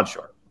out. I'm not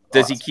sure.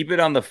 Does he keep it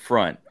on the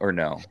front or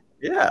no?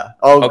 Yeah.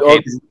 Okay.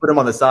 Put them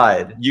on the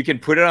side. You can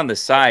put it on the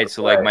side.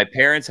 So like my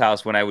parents'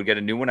 house, when I would get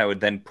a new one, I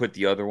would then put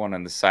the other one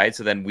on the side.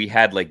 So then we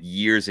had like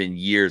years and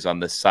years on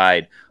the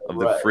side of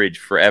the fridge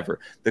forever.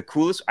 The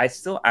coolest I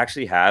still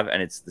actually have, and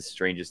it's the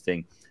strangest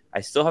thing, I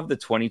still have the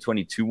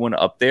 2022 one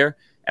up there,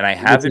 and I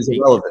have it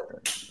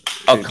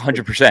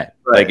 100%.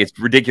 Like it's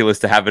ridiculous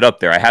to have it up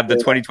there. I have the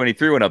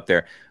 2023 one up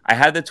there. I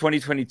had the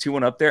 2022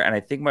 one up there, and I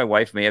think my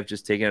wife may have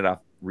just taken it off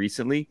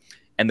recently.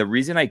 And the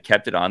reason I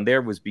kept it on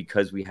there was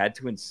because we had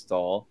to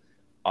install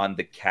on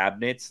the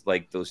cabinets,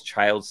 like those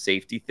child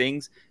safety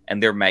things,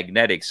 and they're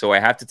magnetic. So I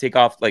have to take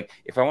off, like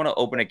if I want to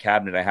open a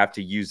cabinet, I have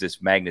to use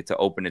this magnet to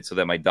open it so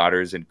that my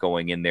daughter isn't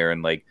going in there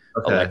and like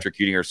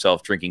electrocuting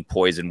herself, drinking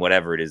poison,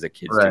 whatever it is that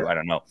kids do. I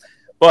don't know.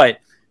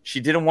 But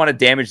she didn't want to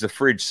damage the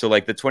fridge. So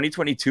like the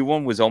 2022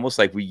 one was almost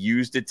like we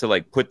used it to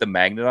like put the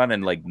magnet on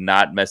and like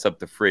not mess up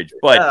the fridge.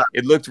 But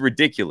it looked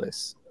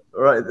ridiculous.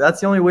 Right,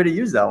 that's the only way to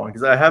use that one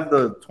because I have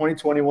the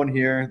 2021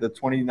 here, the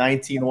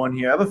 2019 one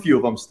here. I have a few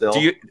of them still.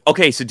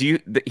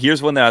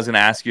 Here's one that I was going to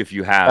ask you if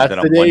you have.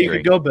 That's the day you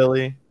could go,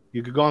 Billy.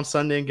 You could go on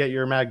Sunday and get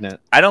your magnet.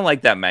 I don't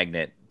like that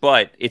magnet,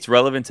 but it's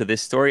relevant to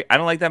this story. I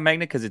don't like that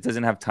magnet because it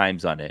doesn't have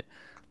times on it.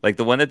 Like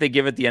the one that they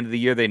give at the end of the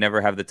year, they never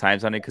have the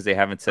times on it because they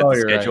haven't set the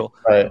schedule.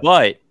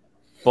 Right.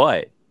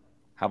 But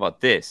how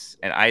about this?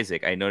 And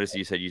Isaac, I noticed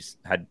you said you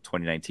had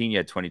 2019, you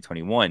had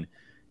 2021.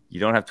 You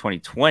don't have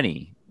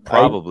 2020.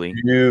 Probably.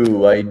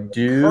 I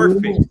do.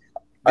 Perfect.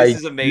 This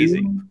is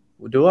amazing.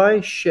 Do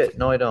I? Shit.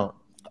 No, I don't.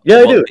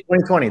 Yeah, I do.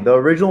 2020, the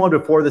original one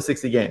before the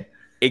 60 game.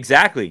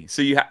 Exactly.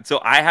 So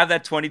I have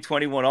that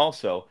 2021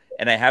 also,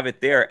 and I have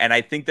it there. And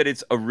I think that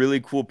it's a really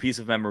cool piece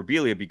of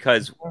memorabilia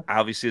because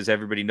obviously, as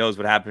everybody knows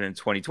what happened in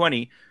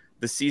 2020,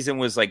 the season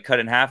was like cut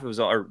in half. It was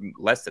or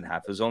less than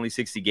half. It was only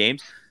 60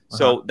 games.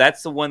 So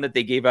that's the one that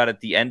they gave out at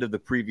the end of the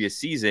previous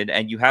season.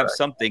 And you have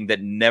something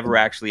that never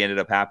actually ended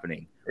up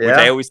happening. Which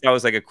I always thought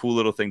was like a cool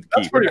little thing to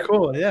keep. That's pretty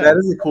cool. Yeah, that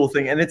is a cool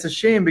thing, and it's a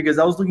shame because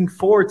I was looking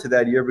forward to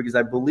that year because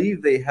I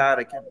believe they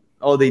had.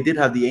 They did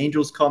have the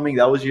Angels coming.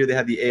 That was the year they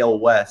had the AL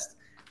West.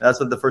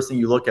 That's what the first thing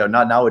you look at.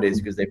 Not nowadays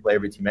because they play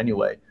every team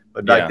anyway.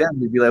 But back then,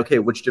 we'd be like, okay,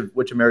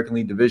 which American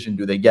League division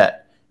do they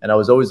get? And I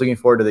was always looking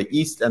forward to the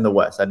East and the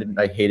West.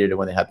 I hated it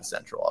when they had the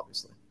Central,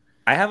 obviously.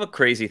 I have a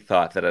crazy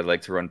thought that I'd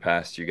like to run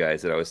past you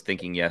guys that I was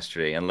thinking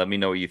yesterday, and let me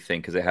know what you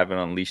think because I haven't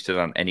unleashed it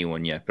on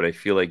anyone yet, but I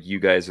feel like you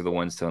guys are the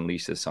ones to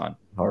unleash this on.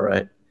 All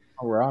right.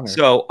 Oh, we're on it.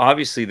 So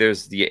obviously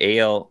there's the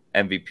AL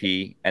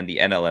MVP and the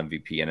NL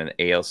MVP and an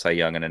AL Cy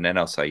Young and an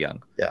NL Cy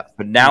Young. Yeah.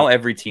 But now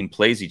every team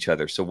plays each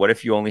other. So what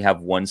if you only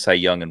have one Cy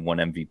Young and one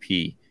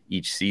MVP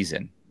each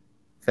season?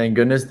 Thank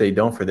goodness they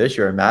don't for this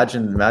year.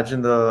 Imagine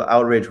the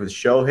outrage with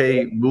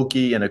Shohei,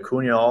 Mookie, and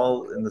Acuna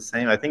all in the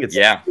same. I think it's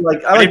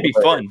it'd be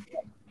fun.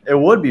 It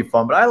would be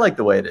fun, but I like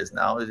the way it is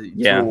now. 2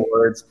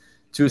 awards,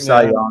 2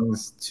 Cy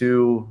Youngs,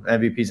 2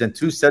 MVPs, and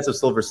 2 sets of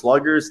Silver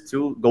Sluggers,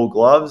 2 Gold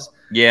Gloves.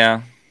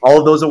 Yeah. All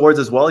of those awards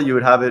as well. You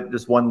would have it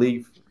just one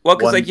league. Well,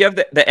 because you have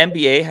the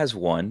NBA has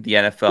one, the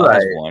NFL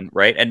has one,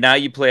 right? And now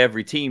you play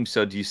every team.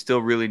 So do you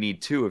still really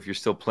need 2 if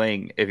you're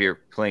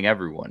playing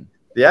everyone?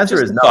 The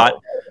answer is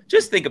no.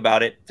 Just think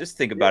about it. Just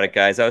think about it,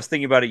 guys. I was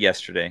thinking about it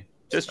yesterday.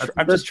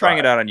 I'm just trying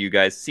it out on you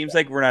guys. Seems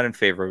like we're not in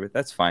favor of it.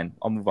 That's fine.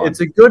 I'll move on.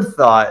 It's a good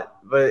thought,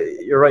 but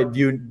you're right.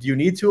 Do you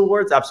need 2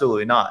 awards?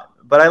 Absolutely not.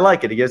 But I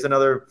like it. It gives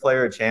another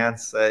player a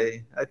chance.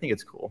 I think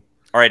it's cool.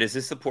 All right. Is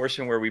this the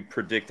portion where we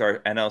predict our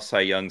NL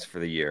Cy Youngs for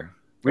the year?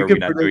 We can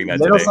not doing that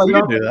today? We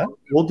can do that.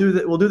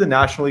 We'll do the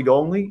National League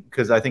only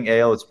because I think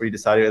AL is pretty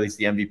decided, at least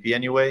the MVP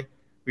anyway.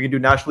 We can do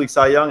National League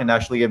Cy Young and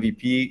National League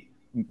MVP.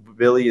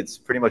 Billy, it's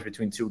pretty much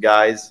between 2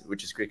 guys,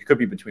 which is great. It could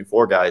be between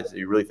 4 guys if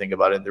you really think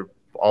about it. They're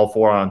all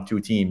 4 on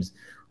 2 teams.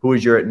 Who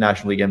is your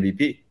National League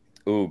MVP?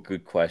 Oh,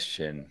 good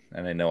question.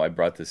 And I know I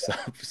brought this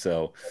up,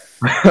 so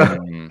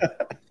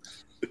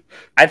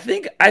I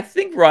think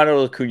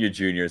Ronald Acuna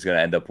Jr. is going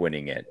to end up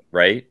winning it,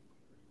 right?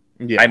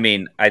 Yeah. I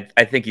mean, I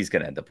think he's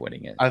going to end up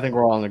winning it. I think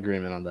we're all in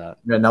agreement on that.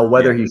 Yeah, now,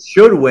 whether he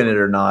should win it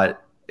or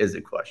not is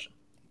a question.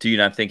 Do you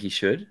not think he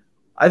should?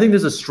 I think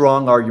there's a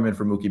strong argument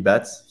for Mookie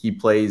Betts. He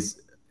plays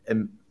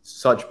in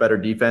such better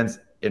defense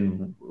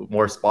in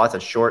more spots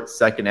at short,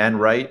 second, and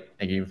right,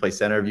 and you can play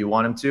center if you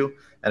want him to.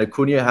 And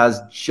Acuna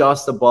has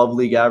just above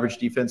league average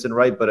defense and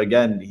right, but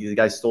again, the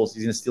guy he's going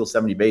to steal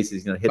 70 bases.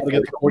 He's going to hit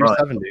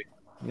 40-70.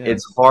 Yeah.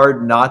 It's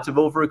hard not to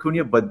vote for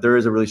Acuna, but there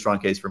is a really strong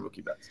case for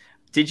Mookie Betts.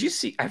 Did you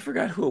see? I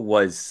forgot who it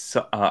was.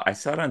 I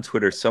saw it on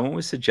Twitter. Someone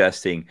was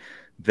suggesting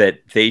that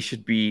they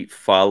should be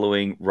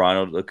following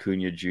Ronald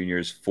Acuna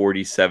Jr.'s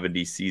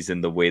 40-70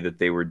 season the way that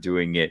they were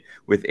doing it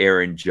with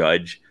Aaron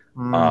Judge.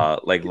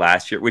 Like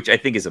last year, which I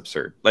think is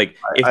absurd. Like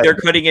if they're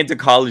cutting into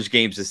college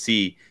games to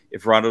see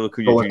if Ronald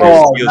Acuna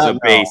Jr. steals a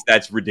base,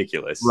 that's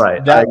ridiculous.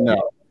 Right.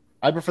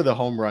 I prefer the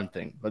home run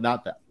thing, but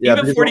not that. Yeah,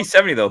 even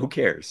 40-70 though, who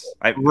cares?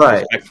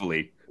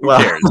 Respectfully, who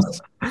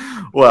cares?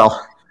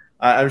 Well,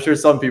 I'm sure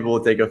some people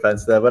will take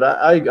offense to that, but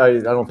I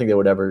don't think they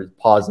would ever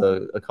pause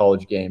a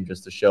college game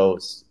just to show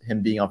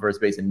him being on first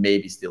base and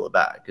maybe steal it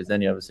back, because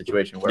then you have a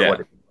situation where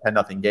what,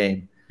 10-0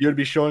 game. You would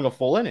be showing a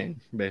full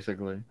inning,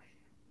 basically.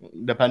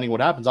 Depending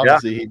what happens,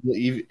 obviously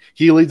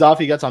he leads off,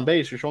 he gets on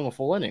base. You're showing a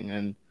full inning,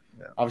 and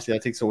obviously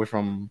that takes away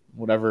from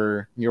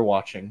whatever you're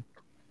watching.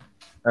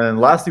 And then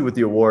lastly, with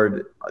the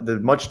award, the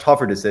much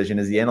tougher decision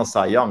is the NL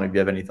Cy Young. If you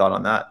have any thought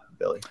on that,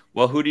 Billy?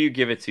 Well, who do you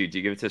give it to? Do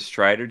you give it to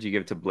Strider? Do you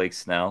give it to Blake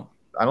Snell?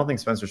 I don't think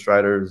Spencer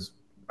Strider's.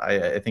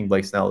 I think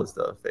Blake Snell is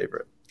the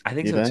favorite. I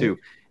think so too.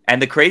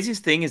 And the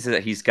craziest thing is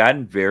that he's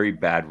gotten very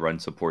bad run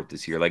support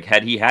this year. Like,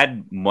 had he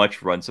had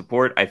much run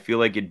support, I feel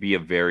like it'd be a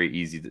very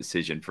easy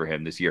decision for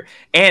him this year.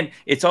 And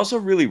it's also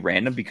really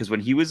random because when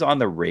he was on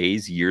the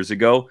Rays years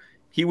ago,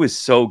 he was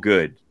so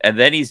good. And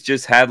then he's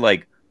just had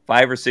like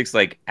 5 or 6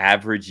 like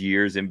average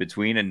years in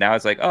between. And now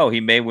it's like, oh, he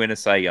may win a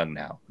Cy Young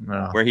now,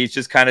 where he's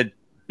just kind of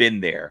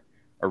been there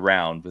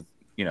around with,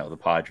 the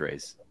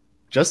Padres.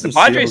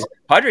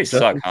 Padres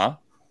suck, huh?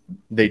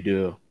 They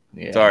do.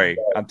 Yeah. Sorry,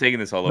 I'm taking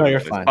this all over.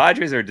 The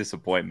Padres are a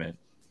disappointment.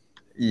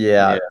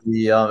 Yeah.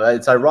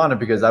 It's ironic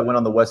because I went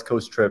on the West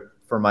Coast trip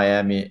for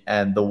Miami,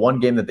 and the one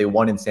game that they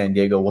won in San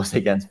Diego was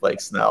against Blake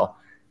Snell.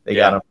 They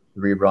got him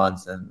 3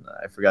 runs, and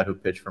I forgot who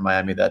pitched for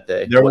Miami that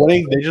day. They're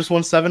winning. They just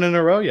won 7 in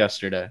a row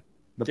yesterday.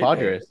 The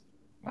Padres.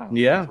 Wow.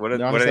 Yeah. What are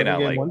they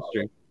now, like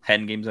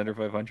 10 games under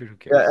 500? Who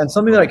cares? Yeah, and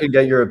something that I could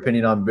get your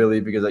opinion on, Billy,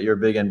 because you're a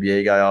big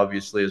NBA guy,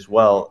 obviously, as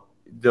well.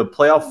 The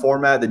playoff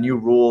format, the new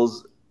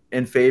rules,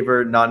 in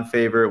favor, not in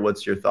favor?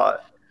 What's your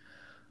thought?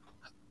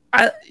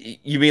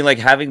 You mean like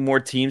having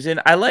more teams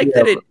in? I like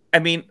that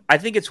I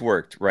think it's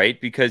worked, right?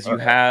 Because you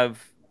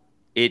have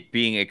it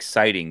being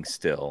exciting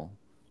still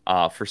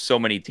for so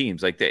many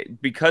teams. Like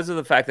because of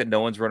the fact that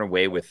no one's run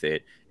away with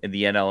it in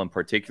the NL in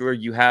particular,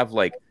 you have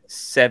like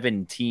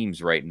 7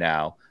 teams right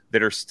now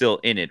that are still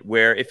in it.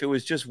 Where if it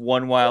was just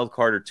 1 wild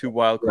card or 2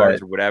 wild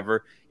cards or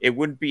whatever, it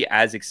wouldn't be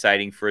as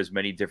exciting for as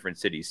many different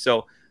cities.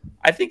 So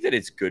I think that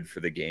it's good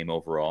for the game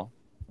overall.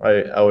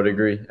 I would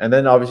agree. And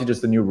then obviously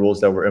just the new rules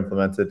that were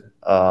implemented.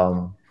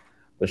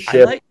 The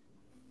shift.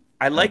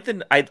 I like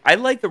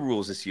the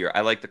rules this year. I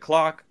like the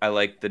clock. I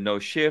like the no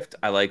shift.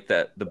 I like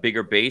the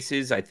bigger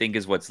bases. I think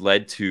is what's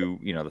led to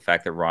the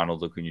fact that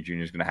Ronald Acuna Jr.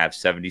 is going to have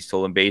 70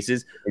 stolen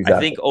bases. Exactly. I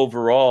think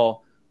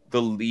overall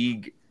the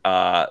league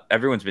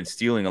everyone's been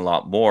stealing a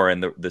lot more,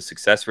 and the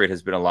success rate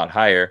has been a lot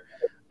higher.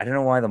 I don't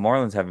know why the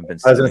Marlins haven't been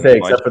I was going stealing to say, as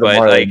much, except for the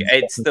but like Marlins.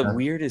 it's the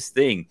weirdest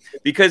thing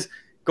because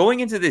going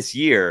into this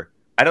year,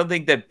 I don't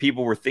think that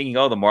people were thinking,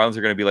 oh, the Marlins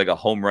are going to be like a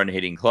home run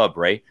hitting club,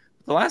 right?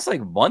 The last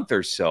like month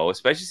or so,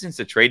 especially since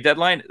the trade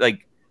deadline,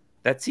 like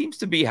that seems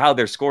to be how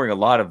they're scoring a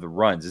lot of the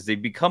runs is they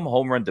become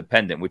home run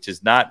dependent, which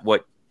is not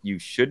what you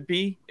should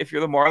be if you're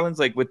the Marlins,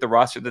 like with the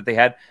roster that they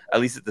had, at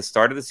least at the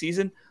start of the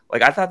season.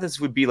 Like I thought this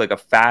would be like a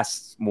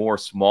fast, more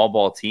small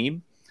ball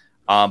team.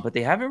 But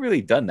they haven't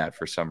really done that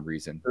for some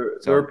reason.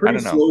 They're a pretty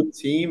slow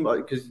team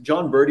because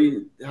John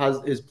Birdie has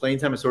his playing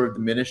time has sort of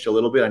diminished a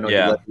little bit. I know he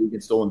led the league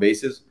in stolen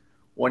bases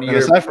one year.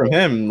 And aside from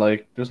him,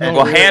 like there's no.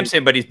 Well,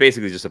 Hampson, but he's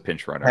basically just a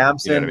pinch runner.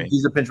 Hampson, you know what I mean?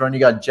 He's a pinch runner.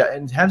 You got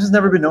and Hampson's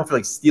never been known for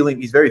like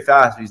stealing. He's very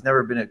fast, but he's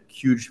never been a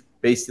huge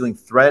base stealing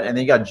threat. And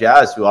then you got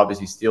Jazz, who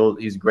obviously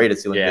he's great at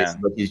stealing bases,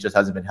 but he just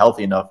hasn't been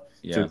healthy enough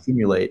to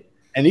accumulate.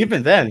 And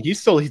even then, he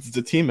still leads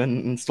the team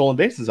in stolen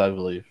bases, I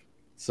believe.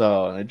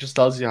 So it just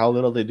tells you how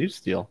little they do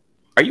steal.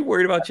 Are you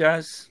worried about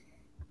Jazz?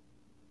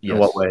 Yes. In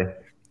what way?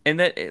 And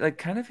that, like,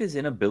 kind of his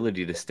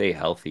inability to stay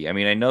healthy. I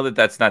mean, I know that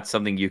that's not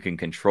something you can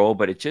control,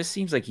 but it just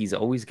seems like he's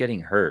always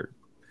getting hurt.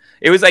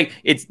 It was like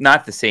it's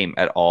not the same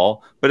at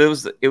all, but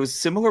it was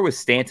similar with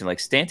Stanton. Like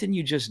Stanton,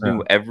 you just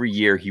knew every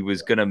year he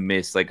was gonna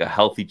miss like a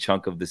healthy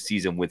chunk of the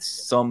season with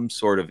some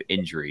sort of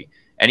injury,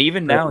 and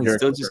even now he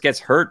still just gets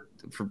hurt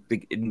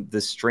in the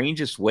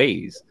strangest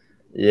ways.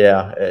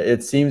 Yeah,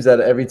 it seems that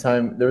every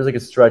time there was like a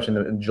stretch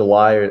in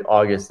July or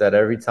August that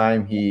every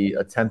time he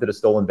attempted a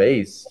stolen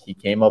base, he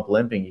came up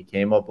limping, he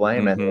came up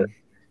lame, and he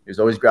was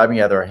always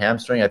grabbing either a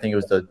hamstring. I think it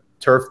was the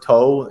turf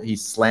toe. He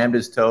slammed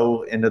his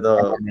toe into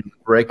the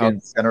brick in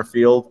center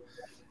field.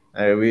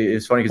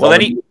 It's funny because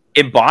then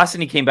in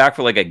Boston he came back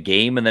for like a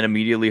game and then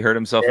immediately hurt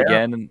himself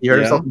again. He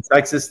hurt himself in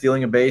Texas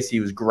stealing a base. He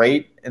was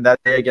great in that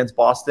day against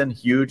Boston,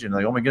 huge, and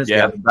like, oh my goodness, we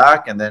have him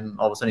back. And then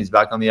all of a sudden he's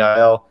back on the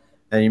IL.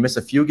 And you miss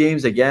a few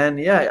games again.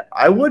 Yeah,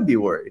 I would be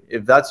worried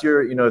if that's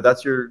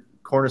your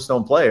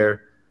cornerstone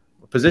player,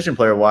 position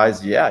player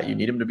wise. Yeah, you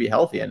need him to be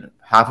healthy, and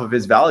half of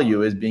his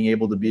value is being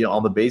able to be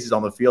on the bases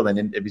on the field.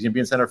 And if he's going to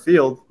be in center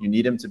field, you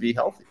need him to be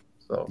healthy.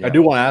 So I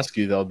do want to ask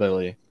you though,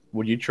 Billy,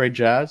 would you trade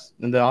Jazz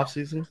in the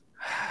offseason?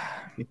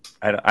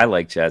 I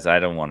like Jazz.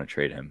 I don't want to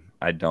trade him.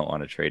 I don't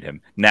want to trade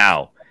him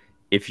now.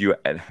 Here's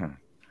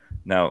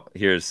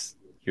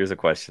a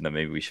question that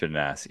maybe we shouldn't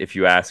ask. If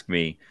you ask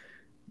me,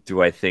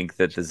 do I think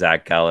that the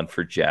Zach Gallen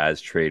for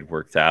Jazz trade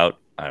worked out?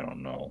 I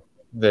don't know.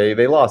 They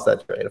lost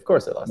that trade. Of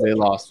course they lost. They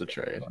lost the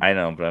trade. I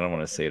know, but I don't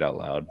want to say it out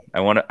loud.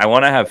 I want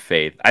to have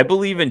faith. I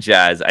believe in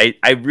Jazz. I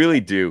really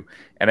do,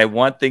 and I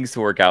want things to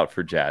work out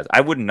for Jazz.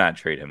 I would not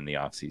trade him in the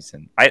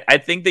offseason. I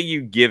think that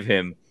you give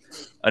him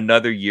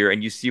another year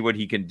and you see what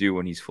he can do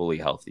when he's fully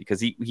healthy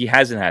because he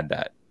hasn't had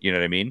that. You know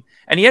what I mean?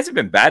 And he hasn't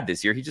been bad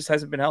this year. He just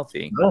hasn't been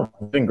healthy. No,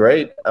 he's been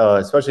great,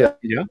 especially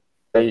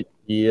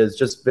He has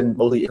just been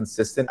mostly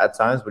consistent at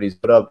times, but he's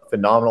put up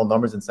phenomenal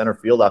numbers in center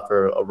field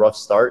after a rough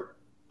start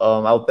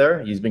out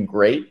there. He's been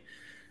great.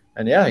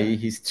 And,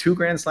 he's 2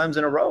 grand slams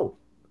in a row.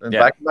 And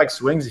back-to-back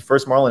swings. The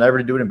first Marlin ever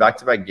to do it in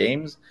back-to-back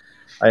games.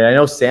 I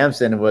know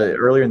Samson,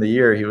 earlier in the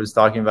year, he was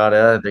talking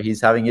about that he's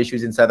having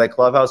issues inside that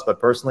clubhouse. But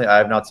personally, I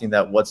have not seen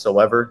that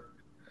whatsoever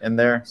in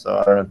there. So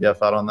I don't know if you have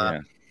thought on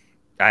that.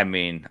 Yeah. I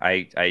mean,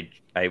 I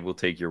will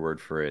take your word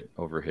for it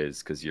over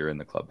his because you're in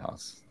the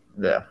clubhouse.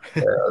 Yeah,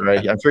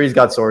 right. I'm sure he's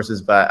got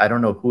sources, but I don't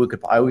know who it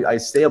could. I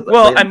stay up.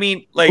 Well, I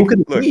mean, like,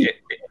 look,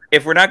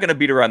 if we're not going to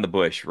beat around the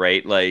bush,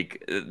 right?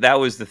 Like that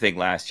was the thing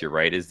last year,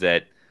 right? Is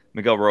that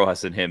Miguel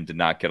Rojas and him did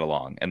not get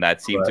along, and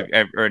that seemed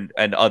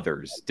and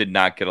others did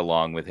not get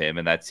along with him,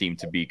 and that seemed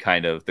to be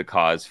kind of the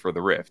cause for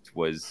the rift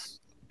was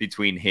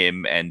between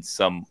him and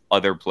some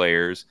other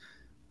players,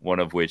 one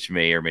of which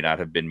may or may not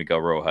have been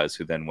Miguel Rojas,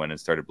 who then went and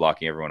started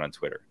blocking everyone on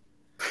Twitter.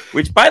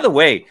 Which, by the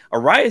way,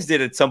 Arias did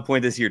at some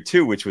point this year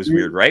too, which was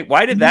weird, right?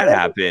 Why did that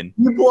happen?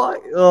 He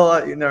blocked. Oh,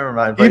 never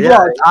mind. He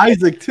blocked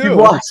Isaac too. He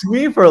blocked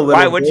me for a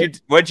little. Why?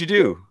 What'd you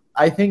do?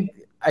 I think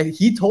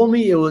he told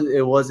me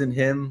it wasn't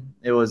him.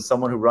 It was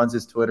someone who runs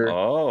his Twitter.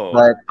 Oh,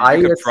 but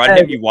you confront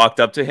him. You walked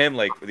up to him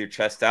like with your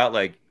chest out,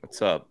 like,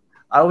 "What's up?"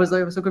 I was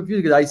so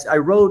confused because I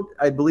wrote.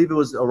 I believe it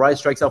was Arias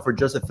strikes out for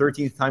just the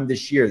 13th time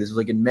this year. This was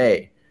like in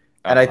May.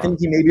 And I think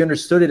he maybe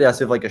understood it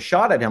as if like a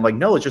shot at him. Like,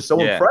 no, it's just so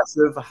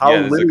impressive how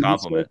little he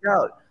struck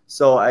out.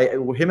 So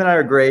him and I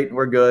are great.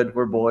 We're good.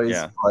 We're boys.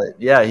 Yeah. But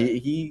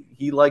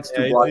he likes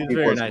to block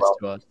people as well.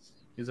 To us.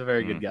 He's a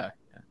very good guy.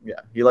 Yeah,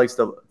 he likes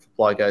to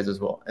block guys as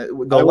well. I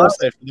will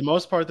say, for the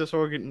most part,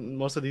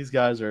 most of these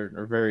guys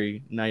are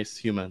very nice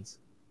humans.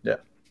 Yeah,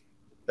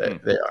 they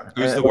are.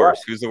 Who's the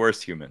worst? Who's the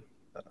worst human?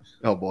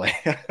 Oh boy.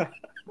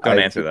 Don't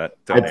answer that.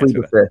 I plead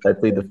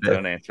the fifth.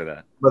 Don't answer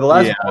that. But the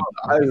last one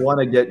I want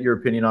to get your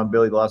opinion on,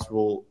 Billy. The last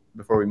rule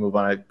before we move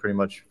on, I'm pretty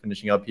much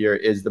finishing up here,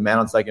 is the man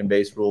on second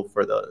base rule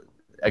for the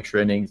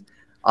extra innings.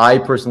 I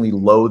personally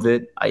loathe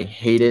it. I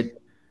hate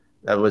it.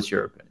 That was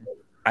your opinion.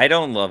 I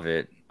don't love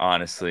it,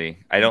 honestly.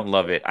 I don't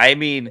love it. I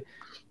mean,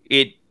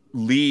 it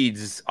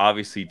leads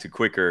obviously to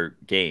quicker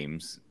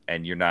games,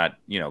 and you're not,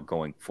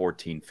 going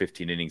 14,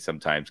 15 innings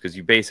sometimes because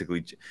you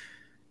basically –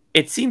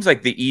 it seems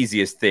like the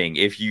easiest thing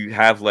if you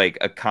have like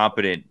a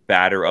competent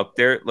batter up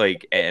there,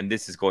 like, and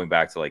this is going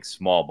back to like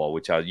small ball,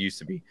 which I used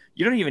to be.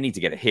 You don't even need to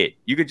get a hit.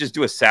 You could just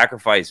do a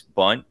sacrifice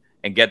bunt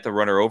and get the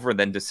runner over, and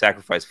then just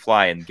sacrifice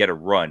fly and get a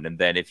run. And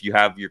then if you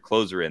have your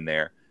closer in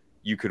there,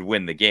 you could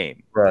win the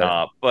game.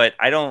 Right. But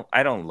I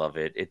don't love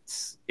it.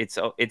 It's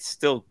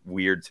still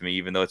weird to me,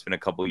 even though it's been a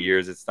couple of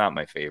years. It's not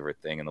my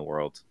favorite thing in the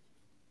world.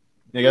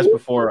 I guess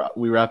before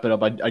we wrap it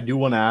up, I do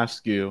want to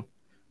ask you,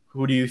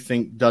 who do you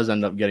think does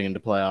end up getting into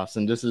playoffs?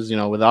 And this is,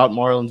 without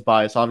Marlins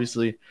bias,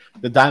 obviously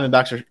the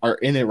Diamondbacks are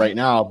in it right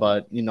now,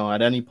 but,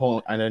 at any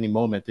point, at any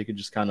moment, they could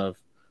just kind of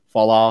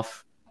fall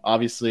off.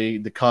 Obviously,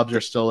 the Cubs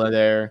are still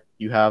there.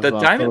 You have the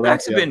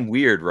Diamondbacks have been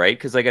weird, right?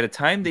 Because like at a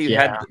time they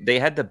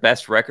had the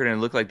best record and it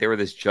looked like they were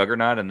this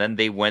juggernaut, and then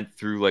they went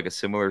through like a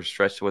similar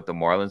stretch to what the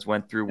Marlins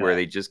went through, where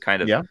they just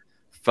kind of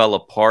fell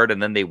apart,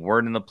 and then they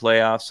weren't in the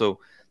playoffs.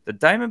 So the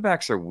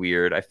Diamondbacks are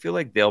weird. I feel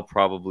like they'll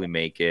probably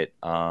make it.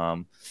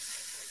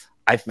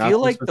 I feel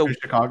like the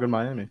Chicago and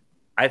Miami.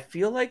 I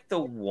feel like the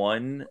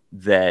one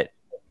that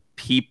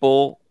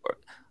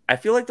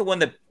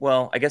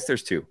well, I guess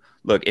there's two.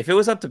 Look, if it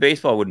was up to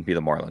baseball, it wouldn't be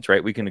the Marlins,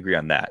 right? We can agree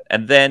on that.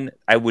 And then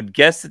I would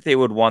guess that they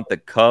would want the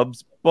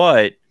Cubs,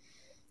 but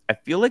I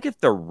feel like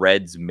if the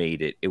Reds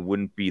made it, it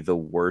wouldn't be the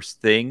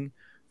worst thing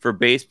for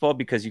baseball,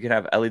 because you can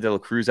have Ellie De La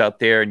Cruz out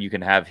there and you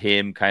can have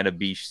him kind of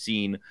be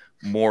seen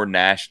more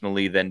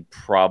nationally than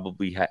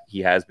probably he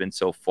has been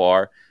so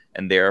far.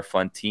 And they're a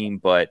fun team,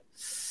 but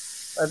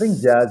I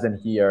think Jazz and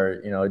he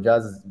are,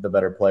 Jazz is the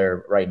better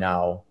player right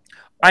now.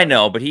 I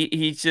know, but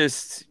he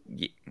just,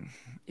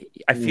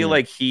 I feel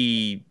like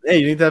Hey,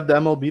 you need to have the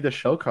MLB The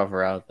Show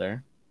cover out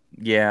there.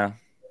 Yeah.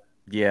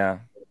 All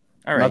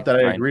right. Not that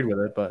I agreed with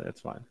it, but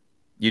it's fine.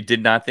 You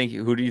did not think?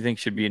 Who do you think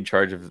should be in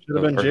charge of? It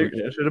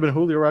should have been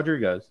Julio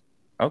Rodriguez.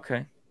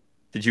 Okay.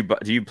 Do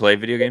you play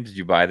video games? Did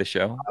you buy the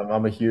show?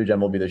 I'm a huge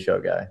MLB The Show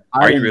guy.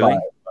 Are you really?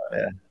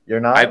 Yeah. You're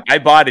not? I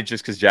bought it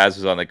just because Jazz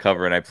was on the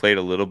cover, and I played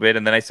a little bit,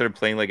 and then I started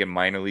playing like in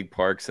minor league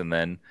parks, and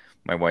then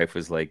my wife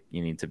was like,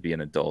 "You need to be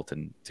an adult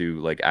and do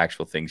like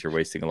actual things. You're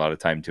wasting a lot of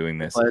time doing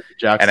this."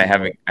 And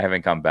I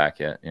haven't come back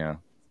yet. Yeah.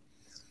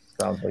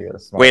 Sounds like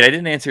Wait, I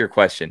didn't answer your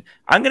question.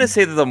 I'm gonna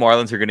say that the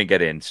Marlins are gonna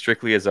get in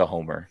strictly as a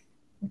homer.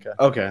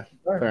 Okay.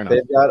 Fair enough.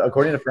 They've got,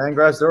 according to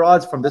Fangraphs, their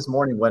odds from this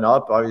morning went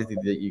up. Obviously,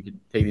 you can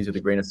take these with a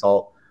grain of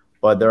salt,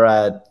 but they're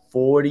at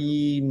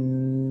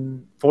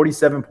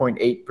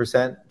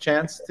 47.8%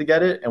 chance to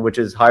get it, and which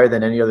is higher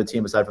than any other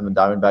team aside from the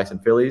Diamondbacks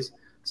and Phillies.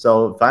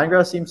 So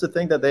Fangraphs seems to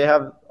think that they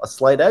have a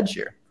slight edge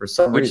here for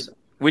some reason.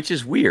 Which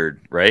is weird,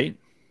 right?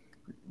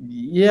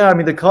 Yeah, I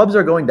mean, the Cubs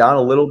are going down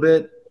a little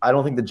bit. I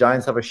don't think the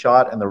Giants have a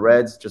shot, and the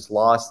Reds just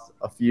lost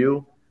a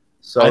few.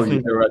 So I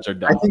think the Reds are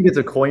done. I think it's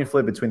a coin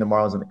flip between the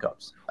Marlins and the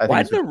Cubs.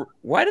 Why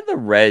did the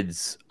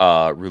Reds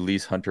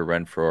release Hunter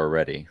Renfroe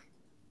already?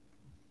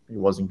 He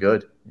wasn't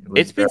good.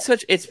 It's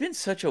been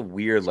such a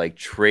weird like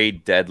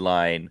trade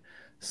deadline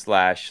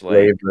 /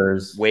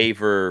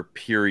 waiver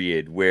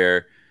period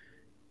where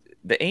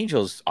the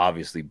Angels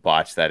obviously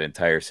botched that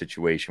entire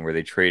situation where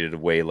they traded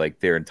away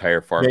like their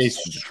entire farm. They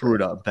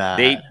screwed up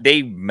bad.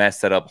 They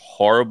messed that up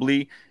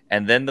horribly.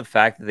 And then the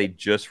fact that they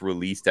just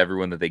released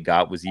everyone that they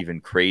got was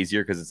even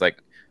crazier, because it's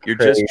like you're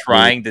just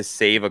trying to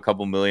save a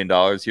couple $1 million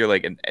here.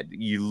 Like, and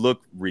you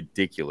look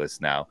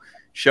ridiculous now.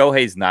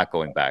 Shohei's not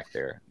going back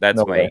there.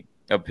 That's my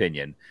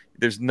opinion.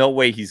 There's no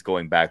way he's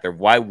going back there.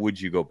 Why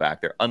would you go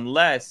back there?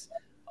 Unless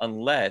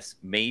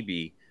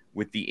maybe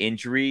with the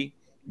injury,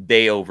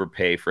 they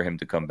overpay for him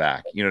to come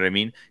back. You know what I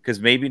mean? Because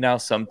maybe now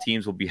some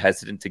teams will be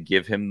hesitant to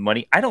give him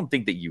money. I don't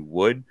think that you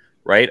would.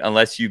 Right?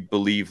 Unless you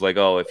believe like,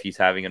 oh, if he's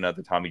having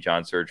another Tommy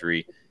John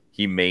surgery,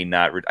 he may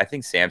not. I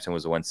think Samson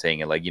was the one saying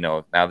it. Like,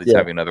 now that he's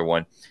having another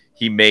one,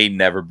 he may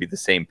never be the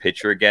same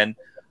pitcher again.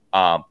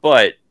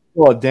 But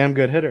a damn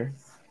good hitter.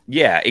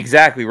 Yeah,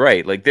 exactly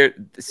right. Like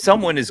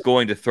someone is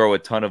going to throw a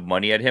ton of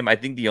money at him. I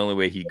think the only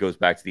way he goes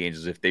back to the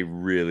Angels is if they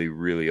really,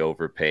 really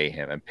overpay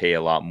him and pay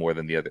a lot more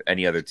than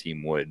any other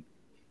team would.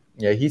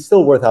 Yeah, he's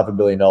still worth $500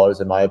 million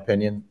in my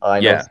opinion.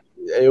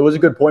 It was a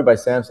good point by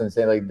Samson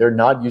saying like they're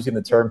not using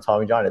the term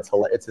Tommy John.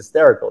 It's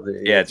hysterical.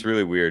 Yeah, it's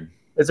really weird.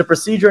 It's a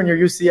procedure in your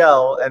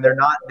UCL, and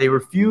they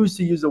refuse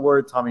to use the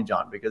word Tommy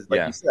John because,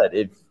 like you said,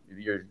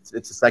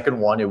 it's a second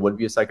one. It would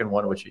be a second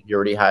one, which you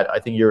already had. I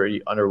think you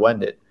already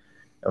underwent it,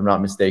 if I'm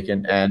not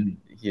mistaken. And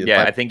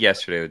I think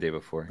yesterday or the day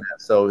before.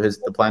 So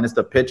the plan is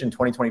to pitch in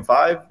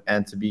 2025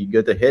 and to be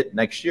good to hit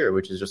next year,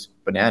 which is just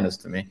bananas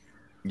to me.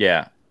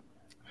 Yeah.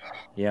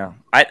 Yeah,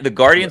 the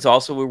Guardians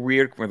also were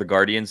weird, where the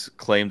Guardians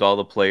claimed all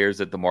the players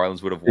that the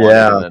Marlins would have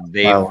wanted, and then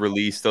they've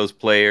released those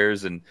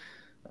players, and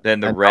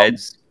then the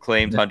Reds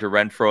claimed Hunter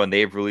Renfroe, and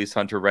they've released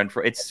Hunter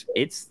Renfroe.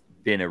 It's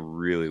been a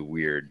really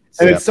weird,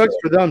 and it sucks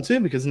for them too,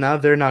 because now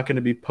they're not going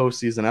to be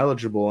postseason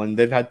eligible, and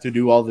they've had to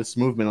do all this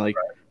movement. Like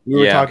we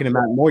were talking to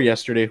Matt Moore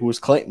yesterday, who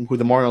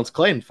the Marlins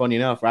claimed, funny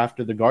enough,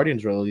 after the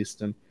Guardians released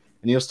him,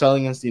 and he was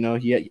telling us,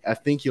 I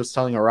think he was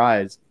telling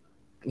Arise,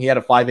 he had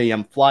a 5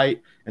 a.m.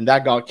 flight. and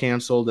that got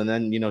canceled. And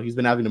then he's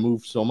been having to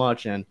move so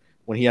much, and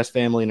when he has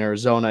family in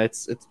Arizona,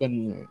 it's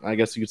been, I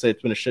guess you could say,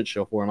 it's been a shit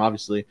show for him,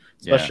 obviously,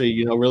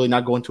 especially really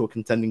not going to a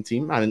contending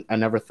team. I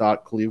never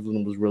thought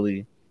Cleveland was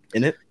really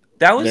in it.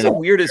 That was the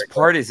weirdest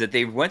part, is that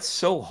they went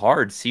so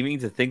hard, seeming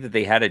to think that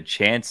they had a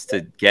chance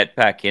to get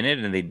back in it,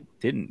 and they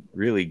didn't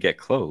really get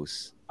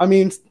close. I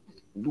mean,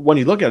 when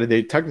you look at it,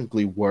 they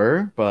technically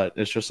were, but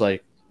it's just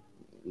like,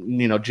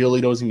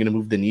 Giolito isn't going to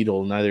move the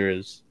needle. Neither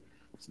is,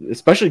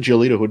 especially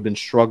Giolito, who had been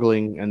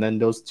struggling, and then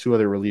those two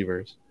other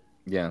relievers.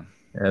 Yeah.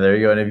 Yeah, there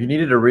you go. And if you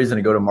needed a reason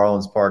to go to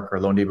Marlins Park or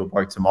Lone Depot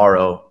Park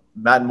tomorrow,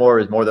 Matt Moore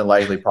is more than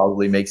likely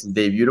probably makes his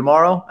debut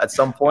tomorrow at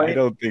some point. I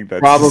don't think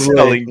that's probably a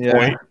selling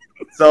point.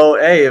 So,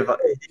 hey,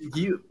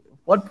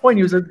 one point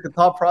he was like the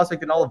top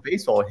prospect in all of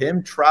baseball.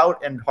 Him,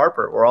 Trout, and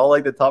Harper were all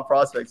like the top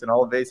prospects in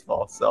all of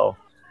baseball. So,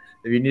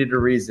 if you needed a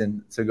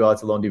reason to go out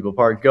to Lone Depot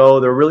Park, go.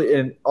 They're really,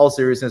 in all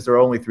seriousness, there are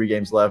only 3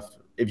 games left.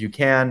 If you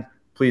can,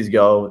 please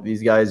go.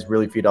 These guys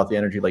really feed off the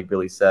energy, like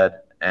Billy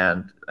said,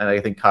 and I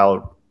think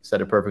Kyle said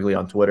it perfectly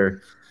on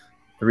Twitter.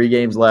 3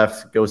 games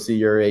left. Go see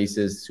your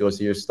aces. Go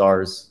see your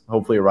stars.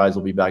 Hopefully, Rise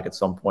will be back at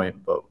some point.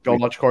 But go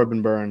watch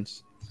Corbin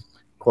Burns.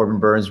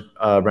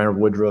 Brandon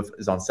Woodruff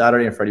is on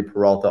Saturday, and Freddie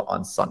Peralta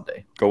on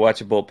Sunday. Go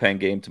watch a bullpen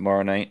game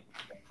tomorrow night.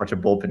 Watch a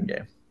bullpen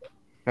game.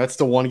 That's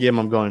the one game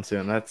I'm going to,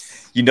 and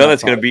that's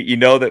that's going to be.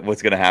 That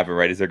what's going to happen,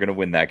 right? Is they're going to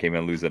win that game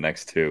and lose the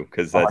next 2,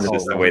 because that's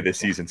just the way the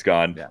season's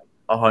gone. Yeah.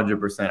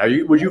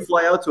 100%. Would you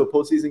fly out to a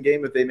postseason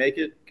game if they make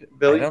it,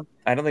 Billy?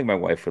 I don't think my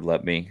wife would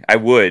let me. I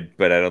would,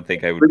 but I don't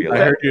think I would be. I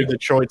heard your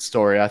Detroit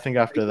story. I think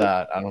after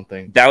that, I don't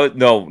think that was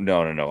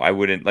no. I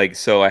wouldn't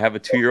So I have a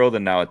 2-year-old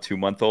and now a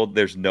 2-month-old.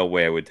 There's no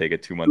way I would take a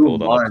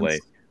 2-month-old on a play.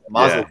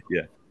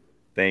 Yeah.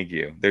 Thank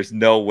you. There's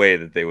no way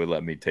that they would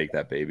let me take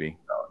that baby.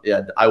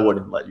 Yeah, I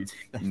wouldn't let you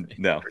take that baby.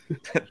 No,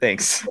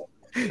 thanks.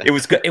 It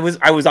was.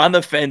 I was on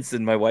the fence,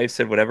 and my wife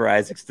said, "Whatever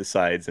Isaac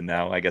decides," and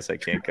now I guess I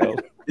can't go.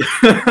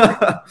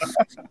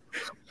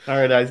 All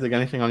right, Isaac.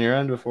 Anything on your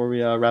end before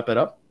we wrap it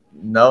up?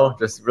 No,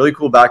 just really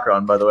cool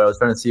background. By the way, I was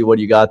trying to see what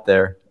you got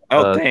there.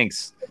 Oh,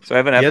 thanks. So I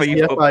have an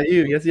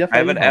FIU. I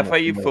have an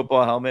FIU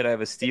football helmet. I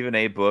have a Stephen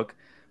A. book.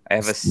 I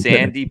have a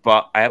Sandy.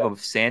 I have a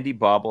Sandy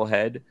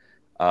bobblehead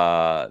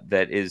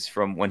that is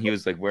from when he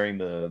was like wearing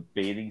the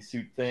bathing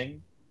suit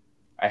thing.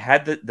 I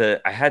had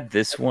I had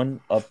this one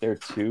up there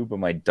too, but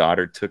my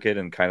daughter took it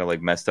and kind of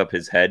like messed up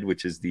his head,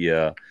 which is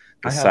the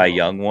Cy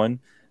Young one.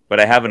 But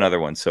I have another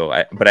one,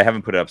 but I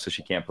haven't put it up so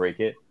she can't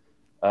break it.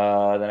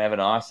 Then I have an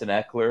Austin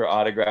Eckler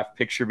autographed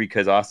picture,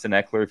 because Austin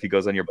Eckler, if he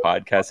goes on your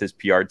podcast, his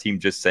PR team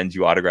just sends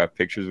you autographed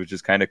pictures, which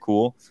is kind of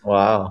cool.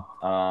 Wow.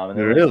 And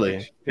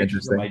really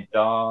pictures of my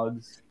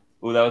dogs.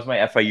 Oh, that was my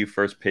FIU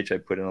first pitch. I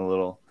put in a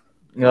little.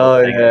 Oh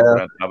yeah.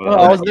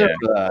 I was there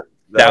for that.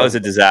 That was a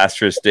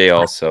disastrous day,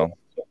 also.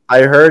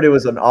 I heard it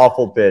was an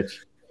awful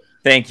pitch.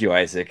 Thank you,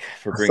 Isaac,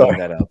 for bringing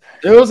that up.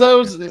 It was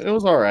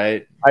all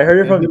right. I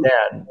heard it from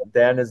Dan.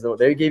 Dan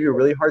they gave you a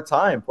really hard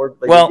time.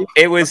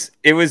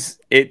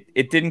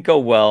 It didn't go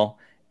well,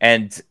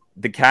 and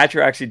the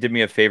catcher actually did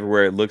me a favor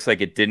where it looks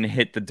like it didn't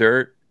hit the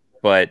dirt,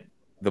 but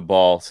the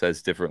ball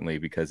says differently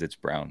because it's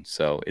brown,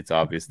 so it's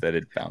obvious that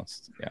it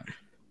bounced. Yeah,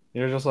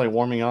 you're just like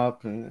warming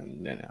up,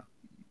 and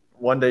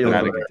one day you'll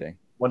have a good thing.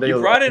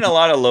 You brought in a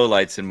lot of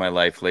lowlights in my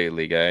life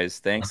lately, guys.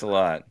 Thanks a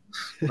lot.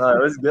 No,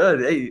 it was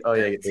good. Hey,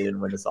 they didn't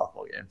win the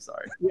softball game.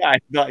 Sorry. Yeah,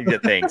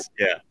 thanks.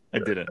 Yeah, I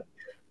didn't.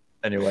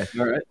 Anyway.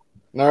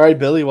 All right,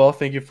 Billy. Well,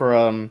 thank you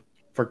for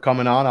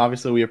coming on.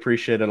 Obviously, we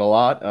appreciate it a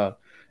lot.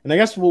 And I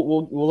guess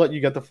we'll let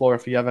you get the floor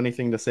if you have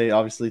anything to say.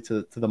 Obviously,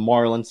 to the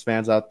Marlins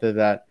fans out there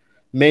that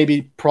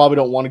probably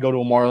don't want to go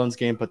to a Marlins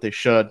game, but they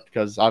should,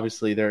 because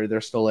obviously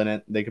they're still in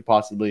it. They could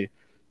possibly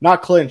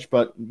not clinch,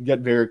 but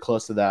get very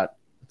close to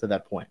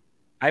that point.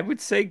 I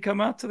would say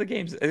come out to the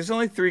games. There's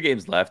only 3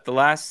 games left. The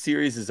last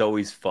series is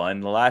always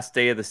fun. The last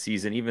day of the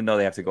season, even though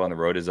they have to go on the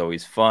road, is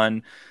always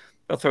fun.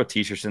 They'll throw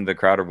T-shirts into the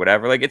crowd or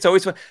whatever. Like, it's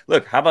always fun.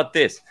 Look, how about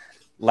this?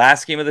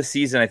 Last game of the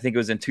season, I think it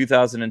was in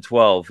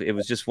 2012. It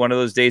was just one of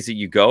those days that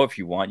you go. If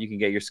you want, you can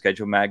get your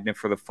schedule magnet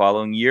for the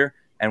following year.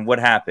 And what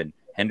happened?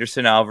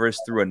 Henderson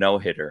Alvarez threw a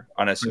no-hitter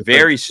on a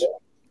very,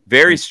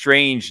 very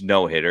strange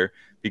no-hitter,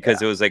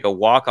 because it was like a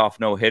walk-off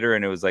no-hitter,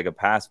 and it was like a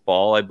pass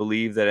ball, I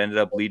believe, that ended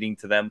up leading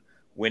to them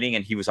winning,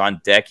 and he was on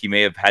deck. He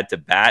may have had to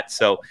bat.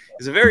 So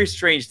it's a very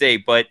strange day,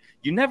 but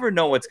you never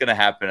know what's going to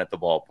happen at the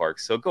ballpark.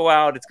 So go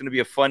out. It's going to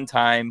be a fun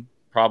time.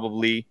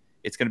 Probably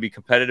it's going to be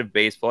competitive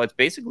baseball. It's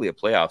basically a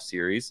playoff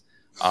series.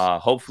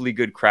 Hopefully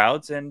good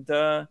crowds. And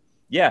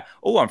yeah.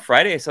 Oh, on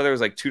Friday I saw there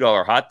was like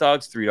 $2 hot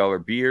dogs,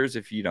 $3 beers.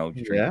 If you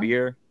drink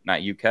beer,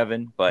 not you,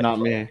 Kevin, but not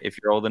me. If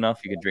you're old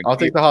enough, you can drink. I'll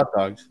take the hot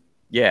dogs.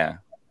 Yeah.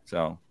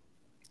 So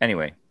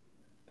anyway.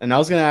 And I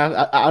was going to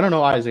ask, I don't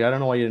know, Isaac, I don't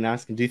know why you didn't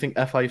ask him. Do you think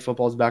FIU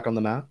football is back on the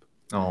map?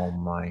 Oh,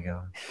 my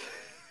God.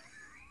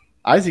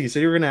 Isaac, you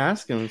said you were going to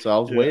ask him, so I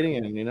was waiting,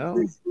 and,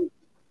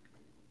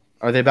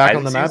 Are they back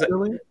on the map,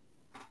 really?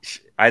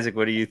 Isaac,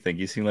 what do you think?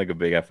 You seem like a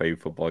big FIU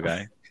football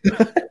guy.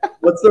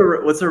 What's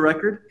the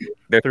record?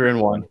 They're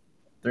 3-1.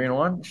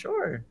 3-1?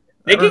 Sure.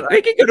 They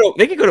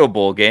could go to a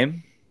bowl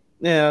game.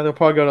 Yeah, they'll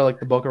probably go to like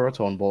the Boca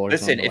Raton Bowl. Or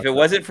Listen, something if like it that.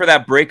 wasn't for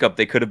that breakup,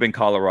 they could have been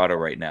Colorado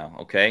right now.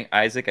 Okay,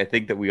 Isaac, I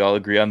think that we all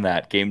agree on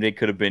that. Game day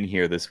could have been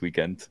here this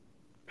weekend.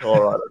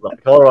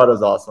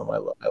 Colorado's awesome. I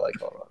like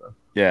Colorado.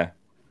 Yeah.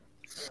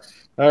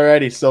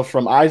 Alrighty, so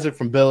from Isaac,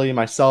 from Billy,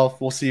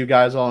 myself, we'll see you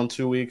guys all in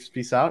 2 weeks.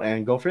 Peace out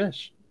and go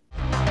fish.